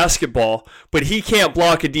a basketball, but he can't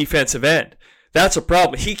block a defensive end. That's a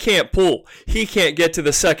problem. He can't pull. He can't get to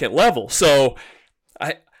the second level. So,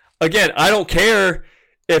 I don't care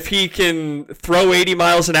if he can throw 80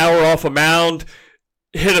 miles an hour off a mound,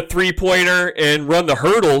 hit a three-pointer, and run the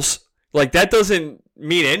hurdles. Like, that doesn't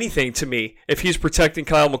mean anything to me if he's protecting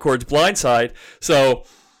Kyle McCord's blind side. So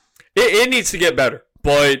it needs to get better.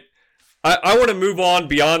 But I want to move on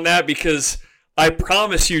beyond that, because I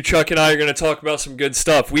promise you, Chuck and I are going to talk about some good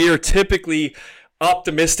stuff. We are typically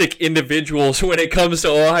optimistic individuals when it comes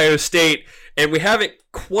to Ohio State, and we haven't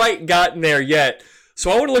quite gotten there yet. So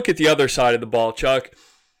I want to look at the other side of the ball, Chuck.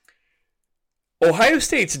 Ohio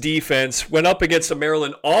State's defense went up against a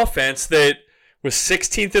Maryland offense that was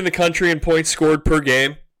 16th in the country in points scored per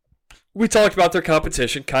game. We talked about their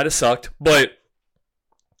competition, kind of sucked, but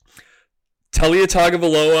Talia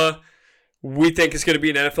Tagovailoa, we think is going to be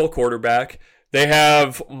an NFL quarterback. They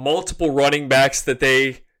have multiple running backs that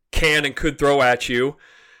they can and could throw at you.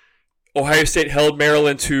 Ohio State held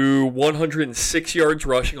Maryland to 106 yards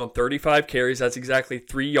rushing on 35 carries. That's exactly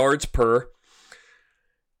 3 yards per.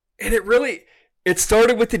 And it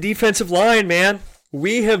started with the defensive line, man.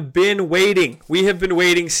 We have been waiting. We have been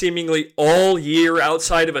waiting seemingly all year,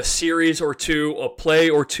 outside of a series or two, a play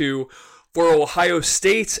or two, for Ohio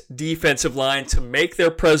State's defensive line to make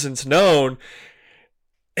their presence known.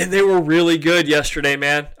 And they were really good yesterday,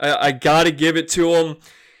 man. I got to give it to them.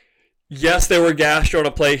 Yes, they were gashed on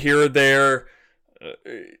a play here or there.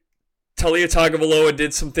 Talia Tagovailoa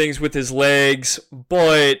did some things with his legs,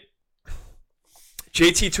 but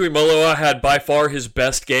JT Tuimoloau had by far his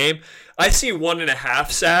best game. I see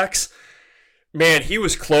 1.5 sacks. Man, he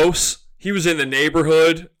was close. He was in the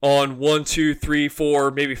neighborhood on 1, 2, 3,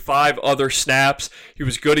 4, maybe 5 other snaps. He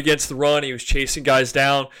was good against the run. He was chasing guys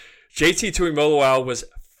down. JT Tuimoloau was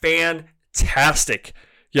fantastic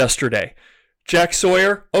yesterday. Jack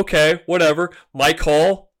Sawyer, okay, whatever. Mike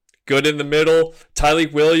Hall, good in the middle.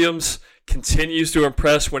 Tyleik Williams continues to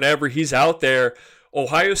impress whenever he's out there.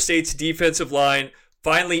 Ohio State's defensive line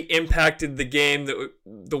finally impacted the game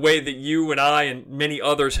the way that you and I and many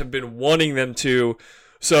others have been wanting them to.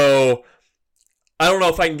 So I don't know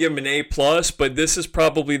if I can give them an A+, but this is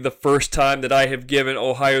probably the first time that I have given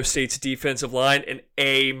Ohio State's defensive line an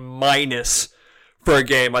A- for a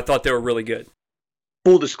game. I thought they were really good.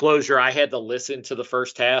 Full disclosure, I had to listen to the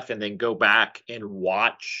first half and then go back and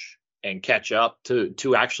watch and catch up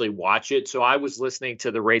to actually watch it. So I was listening to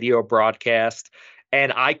the radio broadcast,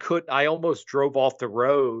 and I almost drove off the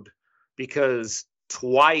road because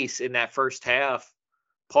twice in that first half,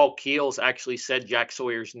 Paul Keels actually said Jack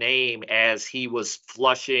Sawyer's name as he was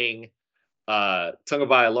flushing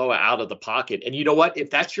Tagovailoa out of the pocket. And you know what? If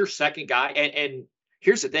that's your second guy, and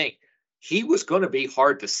here's the thing, he was going to be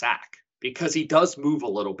hard to sack because he does move a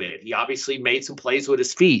little bit. He obviously made some plays with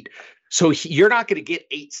his feet. So you're not going to get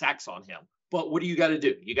 8 sacks on him. But what do you got to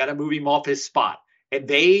do? You got to move him off his spot. And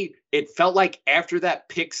it felt like after that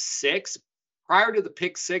pick 6, prior to the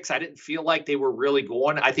pick 6, I didn't feel like they were really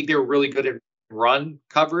going. I think they were really good in run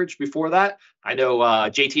coverage before that. I know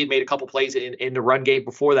JT had made a couple plays in the run game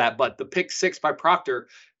before that, but the pick 6 by Proctor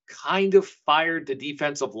kind of fired the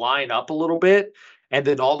defensive line up a little bit. And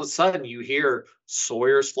then all of a sudden you hear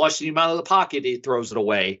Sawyer's flushing him out of the pocket. He throws it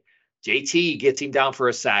away. JT gets him down for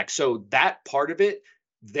a sack. So that part of it,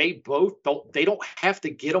 they don't have to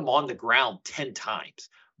get him on the ground 10 times.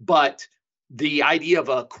 But the idea of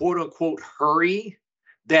a quote unquote hurry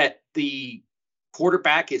that the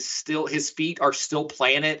quarterback is still, his feet are still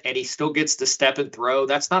planted and he still gets to step and throw,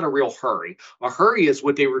 that's not a real hurry. A hurry is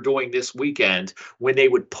what they were doing this weekend when they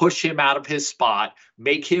would push him out of his spot,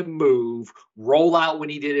 make him move, roll out when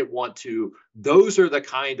he didn't want to. Those are the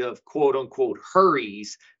kind of quote unquote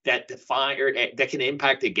hurries that define or that can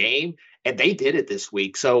impact a game. And they did it this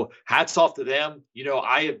week. So hats off to them. You know,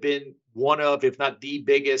 I have been one of, if not the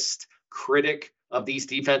biggest critic of these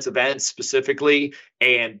defensive ends specifically.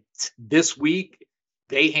 And this week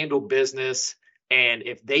they handled business. And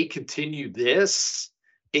if they continue this,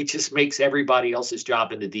 it just makes everybody else's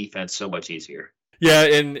job in the defense so much easier. Yeah,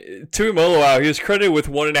 and Tuimoloau, he was credited with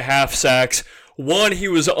 1.5 sacks. One he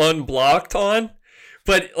was unblocked on.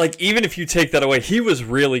 But, like, even if you take that away, he was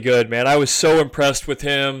really good, man. I was so impressed with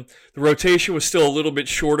him. The rotation was still a little bit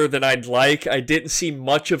shorter than I'd like. I didn't see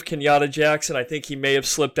much of Kenyatta Jackson. I think he may have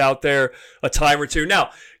slipped out there a time or two. Now,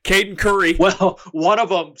 Caden Curry. Well, one of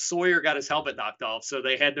them, Sawyer got his helmet knocked off, so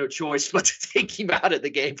they had no choice but to take him out of the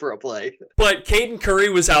game for a play. But Caden Curry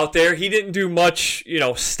was out there. He didn't do much,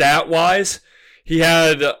 stat-wise. He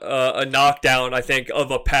had a knockdown, I think, of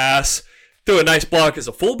a pass. Threw a nice block as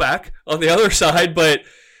a fullback on the other side, but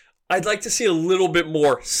I'd like to see a little bit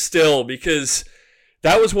more still because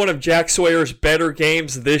that was one of Jack Sawyer's better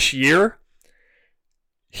games this year.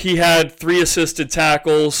 He had 3 assisted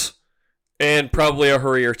tackles and probably a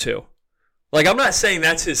hurry or 2. Like, I'm not saying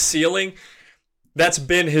that's his ceiling. That's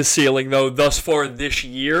been his ceiling, though, thus far this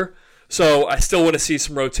year. So I still want to see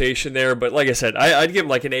some rotation there. But like I said, I'd give him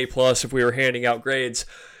like an A+ if we were handing out grades.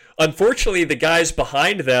 Unfortunately, the guys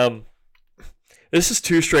behind them, this is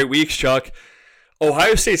 2 straight weeks, Chuck.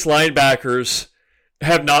 Ohio State's linebackers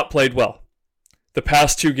have not played well the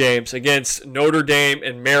past 2 games against Notre Dame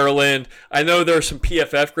and Maryland. I know there are some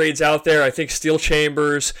PFF grades out there. I think Steel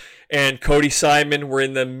Chambers and Cody Simon were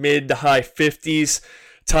in the mid to high 50s.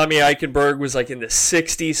 Tommy Eichenberg was like in the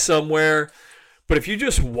 60s somewhere. But if you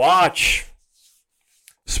just watch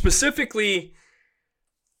specifically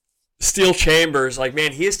Steel Chambers, like,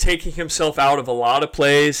 man, he is taking himself out of a lot of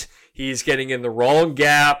plays. He's getting in the wrong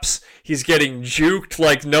gaps. He's getting juked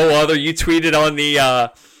like no other. You tweeted on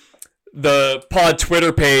the pod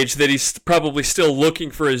Twitter page that he's probably still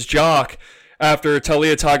looking for his jock after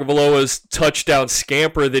Talia Tagovailoa's touchdown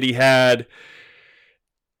scamper that he had.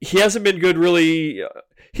 He hasn't been good really.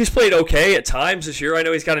 He's played okay at times this year. I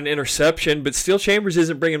know he's got an interception, but Steel Chambers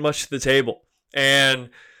isn't bringing much to the table. And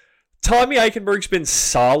Tommy Eichenberg's been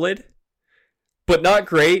solid, but not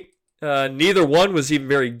great. Neither one was even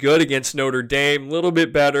very good against Notre Dame. A little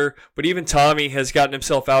bit better, but even Tommy has gotten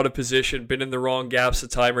himself out of position, been in the wrong gaps a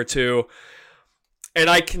time or two. And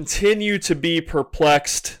I continue to be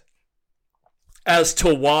perplexed as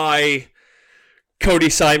to why Cody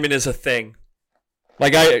Simon is a thing.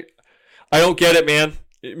 Like, I don't get it, man.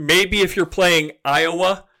 Maybe if you're playing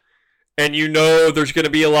Iowa and you know there's going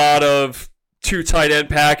to be a lot of 2 tight end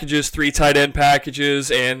packages, 3 tight end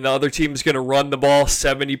packages, and the other team is going to run the ball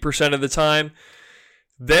 70% of the time,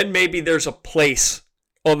 then maybe there's a place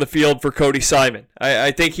on the field for Cody Simon.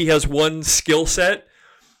 I think he has one skill set,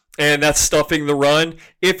 and that's stuffing the run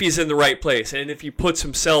if he's in the right place and if he puts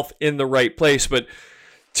himself in the right place. But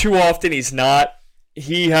too often he's not.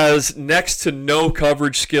 He has next to no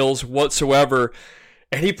coverage skills whatsoever,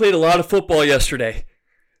 and he played a lot of football yesterday.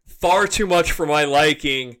 Far too much for my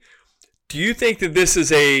liking. Do you think that this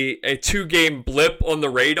is a 2-game blip on the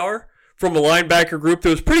radar from a linebacker group that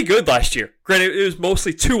was pretty good last year? Granted, it was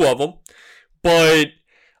mostly 2 of them. But,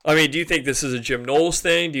 I mean, do you think this is a Jim Knowles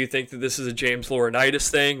thing? Do you think that this is a James Laurinaitis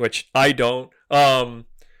thing? Which I don't.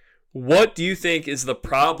 What do you think is the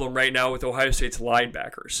problem right now with Ohio State's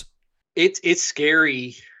linebackers? It's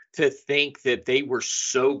scary to think that they were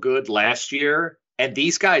so good last year, and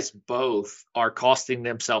these guys both are costing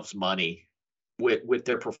themselves money with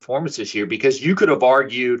their performance this year, because you could have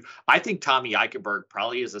argued, I think Tommy Eichenberg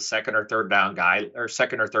probably is a second or third round guy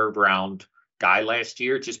last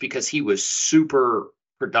year, just because he was super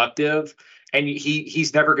productive, and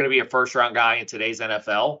he's never going to be a first round guy in today's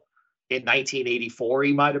NFL. In 1984,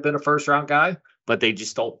 he might have been a first round guy, but they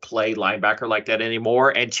just don't play linebacker like that anymore.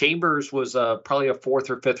 And Chambers was probably a fourth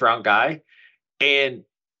or fifth round guy. And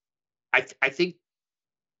I think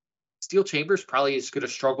Steel Chambers probably is going to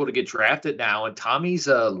struggle to get drafted now. And Tommy's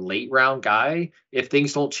a late round guy if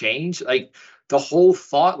things don't change. Like, the whole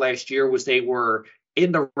thought last year was they were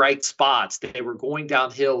in the right spots. They were going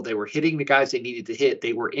downhill. They were hitting the guys they needed to hit.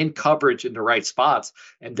 They were in coverage in the right spots.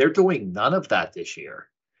 And they're doing none of that this year.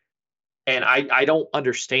 And I don't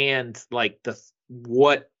understand, like,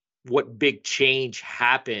 what big change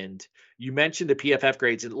happened. You mentioned the PFF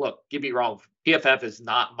grades, and look, get me wrong, PFF is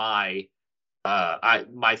not my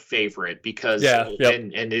favorite, because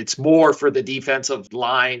and it's more for the defensive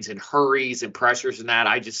lines and hurries and pressures and that.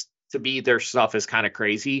 To me, their stuff is kind of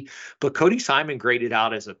crazy. But Cody Simon graded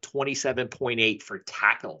out as a 27.8 for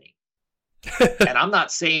tackling. And I'm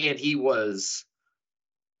not saying he was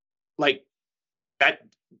like that.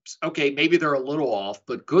 Okay, maybe they're a little off,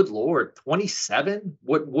 but good Lord, 27?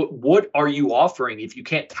 What are you offering if you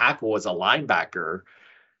can't tackle as a linebacker?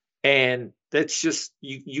 And that's just,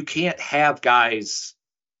 you can't have guys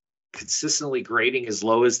consistently grading as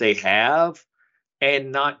low as they have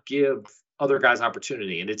and not give other guys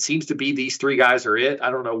opportunity. And it seems to be these three guys are it. I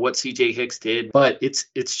don't know what CJ Hicks did, but it's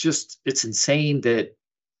insane that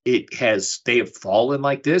they have fallen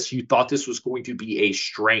like this. You thought this was going to be a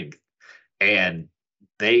strength, and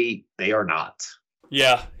they are not.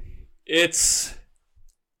 Yeah.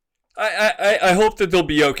 I hope that they'll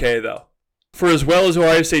be okay, though. For as well as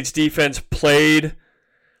Ohio State's defense played,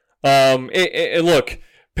 and look,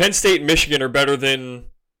 Penn State and Michigan are better than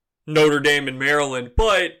Notre Dame and Maryland,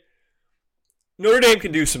 but Notre Dame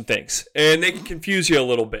can do some things, and they can confuse you a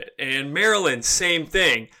little bit. And Maryland, same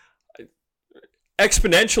thing.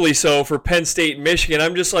 Exponentially so for Penn State and Michigan.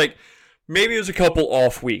 I'm just like, maybe it was a couple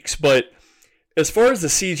off weeks, but as far as the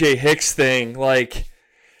CJ Hicks thing, like,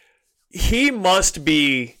 he must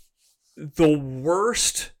be the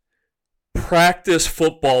worst practice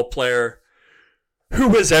football player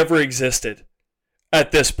who has ever existed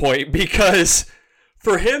at this point, because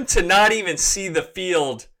for him to not even see the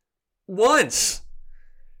field once,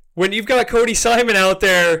 when you've got Cody Simon out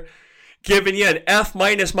there giving you an F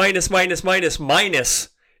minus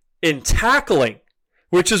in tackling,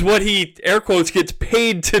 which is what he, air quotes, gets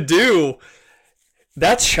paid to do,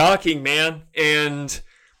 that's shocking, man. And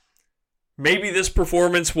maybe this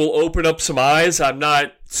performance will open up some eyes. I'm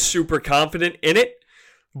not super confident in it,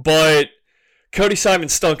 but Cody Simon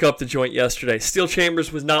stunk up the joint yesterday. Steel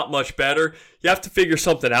Chambers was not much better. You have to figure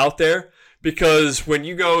something out there, because when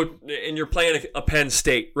you go and you're playing a Penn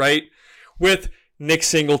State, right, with Nick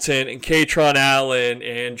Singleton and Katron Allen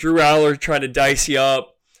and Drew Aller trying to dice you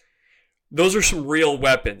up, those are some real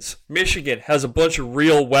weapons. Michigan has a bunch of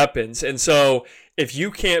real weapons. And so if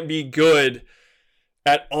you can't be good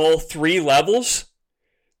at all three levels,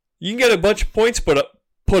 you can get a bunch of points put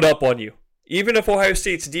up on you. Even if Ohio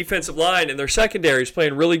State's defensive line and their secondary is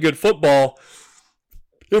playing really good football,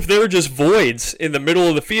 if they're just voids in the middle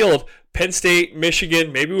of the field, Penn State,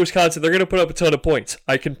 Michigan, maybe Wisconsin, they're going to put up a ton of points.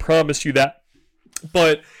 I can promise you that.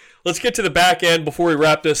 But let's get to the back end before we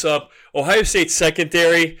wrap this up. Ohio State's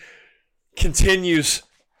secondary continues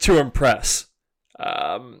to impress.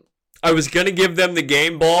 I was going to give them the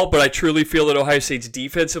game ball, but I truly feel that Ohio State's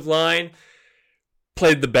defensive line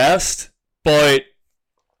played the best. But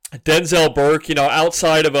Denzel Burke,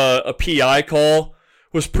 outside of a PI call,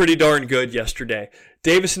 was pretty darn good yesterday.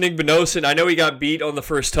 Davison Igbinosun, I know he got beat on the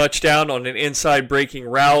first touchdown on an inside breaking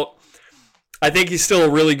route. I think he's still a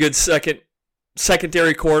really good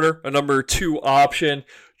secondary corner, a number 2 option.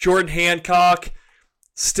 Jordan Hancock,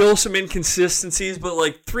 still some inconsistencies, but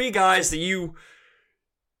like 3 guys that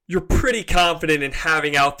you're pretty confident in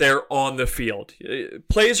having out there on the field.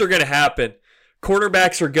 Plays are going to happen.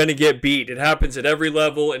 Cornerbacks are going to get beat. It happens at every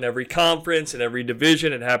level, in every conference, in every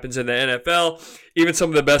division. It happens in the NFL. Even some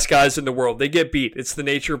of the best guys in the world, they get beat. It's the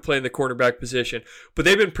nature of playing the cornerback position. But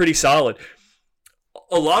they've been pretty solid.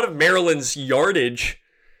 A lot of Maryland's yardage,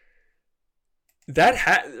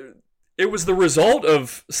 it was the result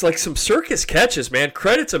of like some circus catches, man.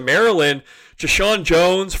 Credit to Maryland. Jashawn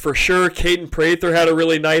Jones, for sure. Caden Prather had a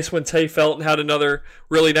really nice one. Tay Felton had another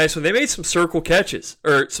really nice one. They made some circus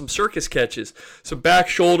catches, some back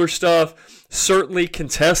shoulder stuff, certainly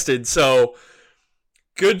contested. So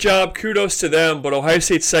good job. Kudos to them. But Ohio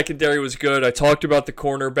State's secondary was good. I talked about the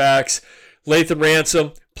cornerbacks. Lathan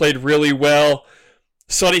Ransom played really well.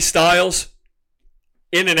 Sonny Styles,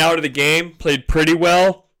 in and out of the game, played pretty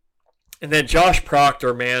well. And then Josh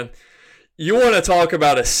Proctor, man. You want to talk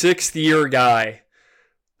about a sixth-year guy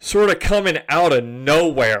sort of coming out of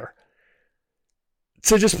nowhere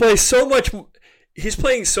to just play so much. He's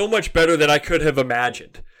playing so much better than I could have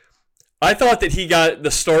imagined. I thought that he got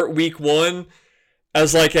the start week 1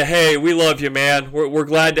 as like a, hey, we love you, man. We're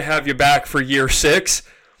glad to have you back for year 6.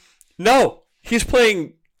 No, he's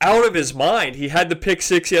playing out of his mind. He had the pick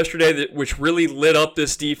 6 yesterday, which really lit up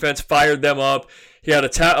this defense, fired them up. He had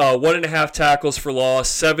 1.5 tackles for loss,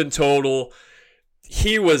 7 total.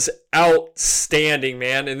 He was outstanding,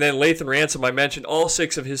 man. And then Lathan Ransom, I mentioned, all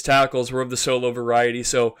 6 of his tackles were of the solo variety.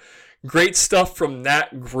 So great stuff from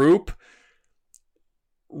that group.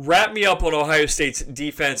 Wrap me up on Ohio State's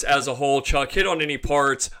defense as a whole, Chuck. Hit on any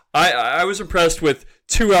parts. I was impressed with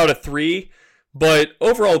 2 out of 3, but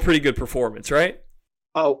overall, a pretty good performance, right?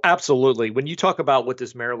 Oh, absolutely. When you talk about what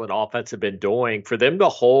this Maryland offense have been doing, for them to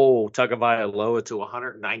hold Tagovailoa to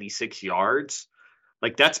 196 yards,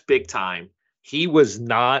 like that's big time. He was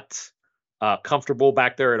not comfortable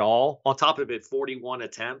back there at all. On top of it, 41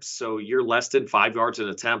 attempts. So you're less than 5 yards an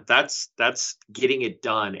attempt. That's getting it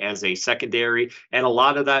done as a secondary. And a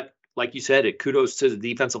lot of that, like you said, kudos to the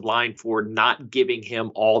defensive line for not giving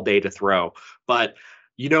him all day to throw. But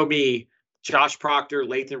you know me, Josh Proctor,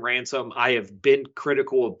 Lathan Ransom, I have been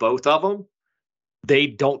critical of both of them. They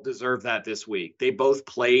don't deserve that this week. They both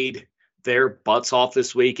played their butts off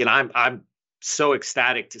this week, and I'm so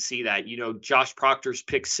ecstatic to see that. You know, Josh Proctor's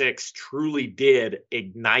pick 6 truly did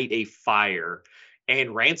ignite a fire,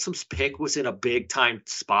 and Ransom's pick was in a big time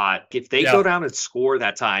spot. If they go down and score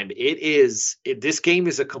that time, this game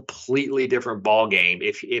is a completely different ball game.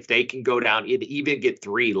 If they can go down and even get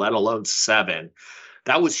 3, let alone 7.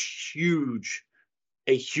 That was huge,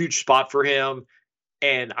 a huge spot for him.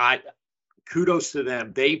 And kudos to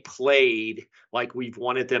them. They played like we've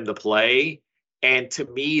wanted them to play. And to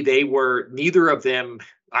me, neither of them,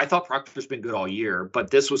 I thought Proctor's been good all year, but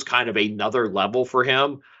this was kind of another level for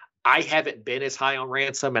him. I haven't been as high on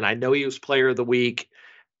Ransom, and I know he was player of the week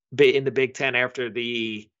in the Big Ten after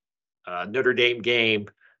the Notre Dame game.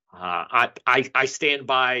 I stand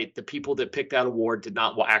by the people that picked that award did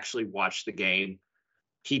not actually watch the game.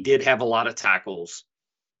 He did have a lot of tackles.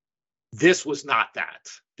 This was not that.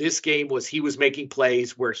 This game was he was making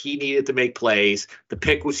plays where he needed to make plays. The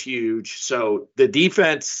pick was huge. So the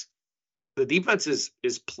defense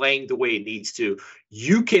is playing the way it needs to.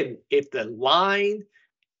 You can, if the line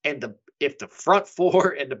and if the front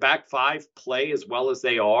 4 and the back 5 play as well as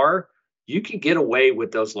they are, you can get away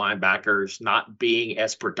with those linebackers not being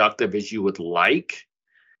as productive as you would like.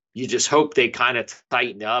 You just hope they kind of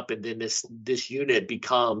tighten up, and then this unit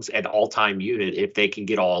becomes an all-time unit if they can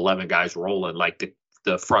get all 11 guys rolling like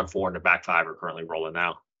the front 4 and the back 5 are currently rolling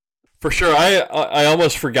now. For sure. I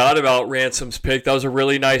almost forgot about Ransom's pick. That was a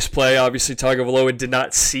really nice play. Obviously, Tagovailoa did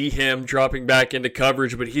not see him dropping back into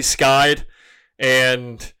coverage, but he skied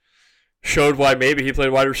and showed why maybe he played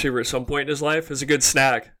wide receiver at some point in his life. It was a good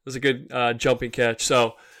snag. It was a good jumping catch.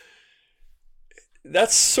 So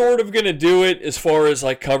that's sort of going to do it as far as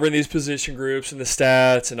like covering these position groups and the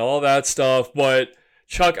stats and all that stuff. But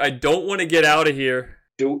Chuck, I don't want to get out of here.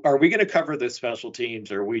 Are we going to cover the special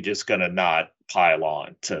teams, or are we just going to not pile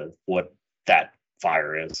on to what that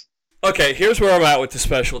fire is? Okay, here's where I'm at with the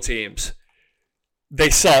special teams.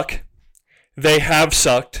 They suck. They have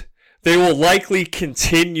sucked. They will likely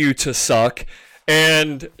continue to suck.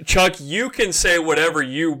 And Chuck, you can say whatever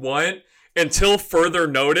you want until further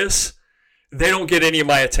notice. They don't get any of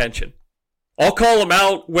my attention. I'll call them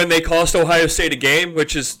out when they cost Ohio State a game,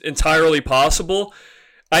 which is entirely possible.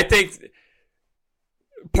 I think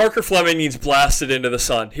Parker Fleming needs blasted into the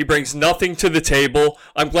sun. He brings nothing to the table.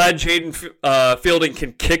 I'm glad Jaden Fielding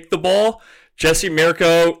can kick the ball. Jesse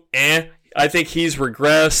Mirko, I think he's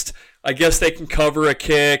regressed. I guess they can cover a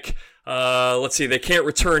kick. Let's see, they can't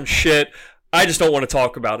return shit. I just don't want to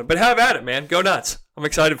talk about it. But have at it, man. Go nuts. I'm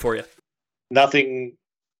excited for you. Nothing.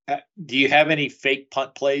 Do you have any fake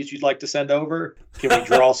punt plays you'd like to send over? Can we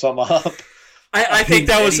draw some up? I think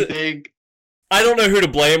that was big. I don't know who to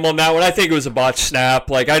blame on that one. I think it was a botched snap.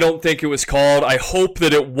 Like, I don't think it was called. I hope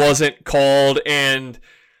that it wasn't called. And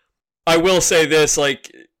I will say this,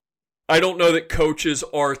 like, I don't know that coaches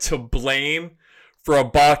are to blame for a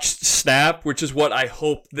botched snap, which is what I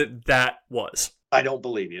hope that was. I don't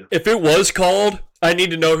believe you. If it was called, I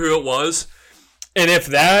need to know who it was. And if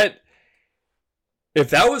that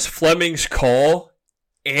was Fleming's call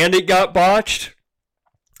and it got botched,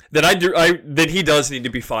 then he does need to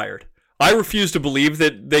be fired. I refuse to believe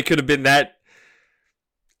that they could have been that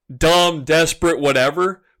dumb, desperate,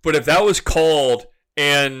 whatever. But if that was called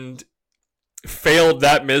and failed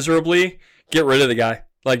that miserably, get rid of the guy.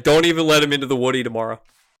 Like, don't even let him into the Woody tomorrow.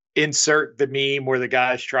 Insert the meme where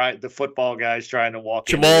the football guy's trying to walk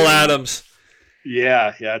in. Jamal Adams.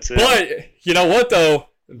 Yeah, that's it. But you know what, though?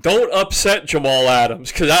 Don't upset Jamal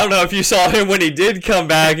Adams, because I don't know if you saw him when he did come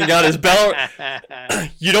back and got his belt.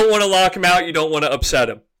 You don't want to lock him out. You don't want to upset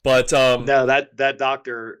him. But no, that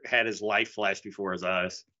doctor had his life flash before his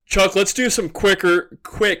eyes. Chuck, let's do some quick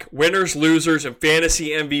winners, losers, and fantasy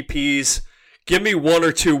MVPs. Give me one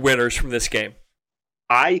or two winners from this game.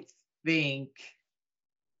 I think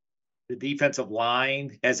the defensive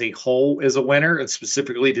line as a whole is a winner, and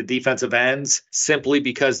specifically the defensive ends, simply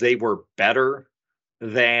because they were better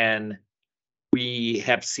than we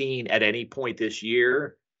have seen at any point this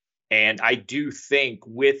year. And I do think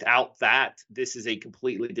without that, this is a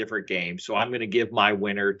completely different game. So I'm going to give my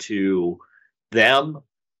winner to them.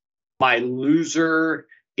 My loser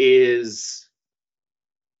is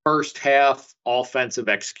first half offensive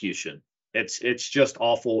execution. It's just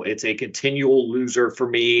awful. It's a continual loser for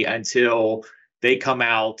me until they come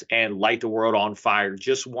out and light the world on fire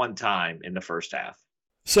just one time in the first half.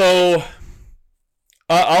 So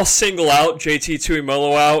I'll single out JT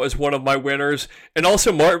Tuimoloau as one of my winners, and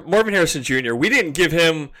also Marvin Harrison Jr. We didn't give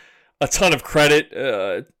him a ton of credit,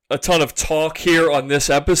 a ton of talk here on this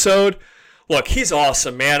episode. Look, he's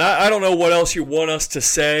awesome, man. I don't know what else you want us to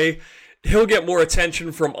say. He'll get more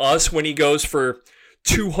attention from us when he goes for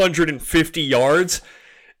 250 yards.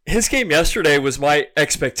 His game yesterday was my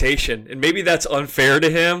expectation, and maybe that's unfair to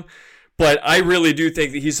him, but I really do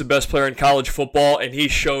think that he's the best player in college football, and he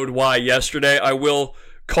showed why yesterday. I will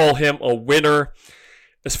call him a winner.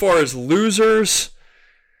 As far as losers,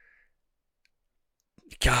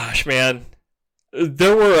 gosh, man,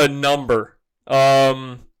 there were a number.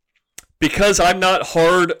 Because I'm not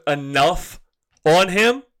hard enough on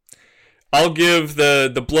him, I'll give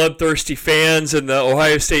the bloodthirsty fans and the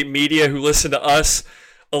Ohio State media who listen to us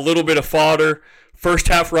a little bit of fodder. First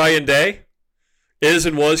half, Ryan Day is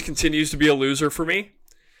and continues to be a loser for me.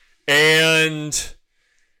 And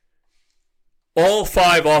all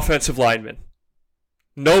 5 offensive linemen.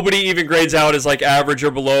 Nobody even grades out as like average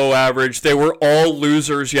or below average. They were all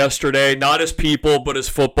losers yesterday, not as people, but as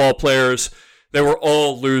football players. They were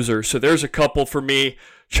all losers. So there's a couple for me.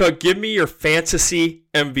 Chuck, give me your fantasy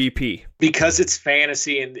MVP. Because it's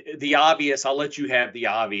fantasy and the obvious, I'll let you have the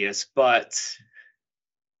obvious, but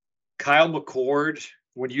Kyle McCord,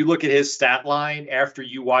 when you look at his stat line after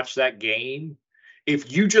you watch that game, if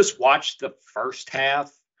you just watch the first half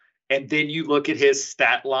and then you look at his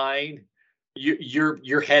stat line,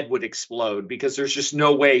 your head would explode, because there's just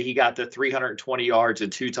no way he got the 320 yards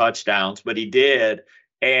and 2 touchdowns, but he did.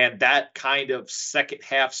 And that kind of second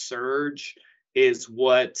half surge is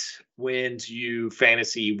what wins you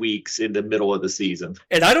fantasy weeks in the middle of the season.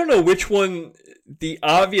 And I don't know which one the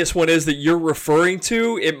obvious one is that you're referring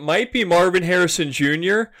to. It might be Marvin Harrison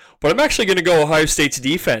Jr., but I'm actually going to go Ohio State's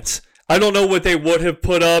defense. I don't know what they would have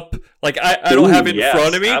put up. Like, I don't have it in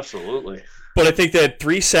front of me. Absolutely. But I think they had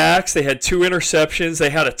 3 sacks. They had 2 interceptions.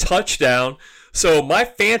 They had a touchdown. So my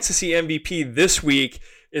fantasy MVP this week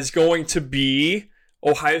is going to be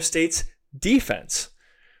Ohio State's defense,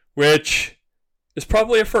 which is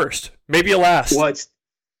probably a first, maybe a last. Well,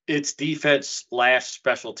 it's defense /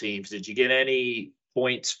 special teams. Did you get any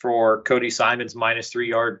points for Cody Simon's -3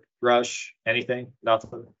 yard rush? Anything?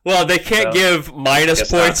 Nothing? Well, they can't give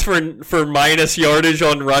minus points for minus yardage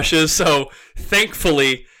on rushes, so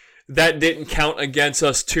thankfully that didn't count against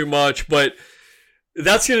us too much. But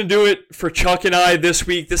that's going to do it for Chuck and I this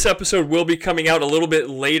week. This episode will be coming out a little bit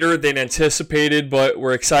later than anticipated, but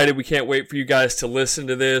we're excited. We can't wait for you guys to listen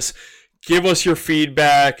to this. Give us your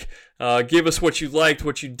feedback. Give us what you liked,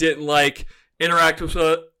 what you didn't like. Interact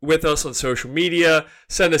with us on social media.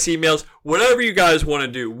 Send us emails. Whatever you guys want to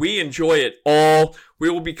do. We enjoy it all. We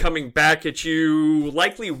will be coming back at you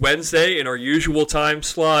likely Wednesday in our usual time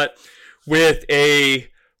slot with a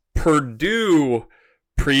Purdue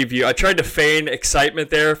preview. I tried to feign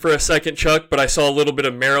excitement there for a second, Chuck, but I saw a little bit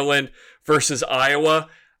of Maryland versus Iowa.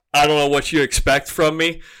 I don't know what you expect from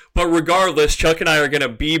me. But regardless, Chuck and I are going to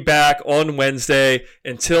be back on Wednesday.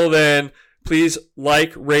 Until then, please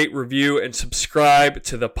like, rate, review, and subscribe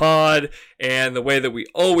to the pod. And the way that we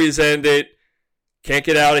always end it, can't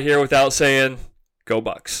get out of here without saying, go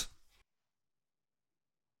Bucks.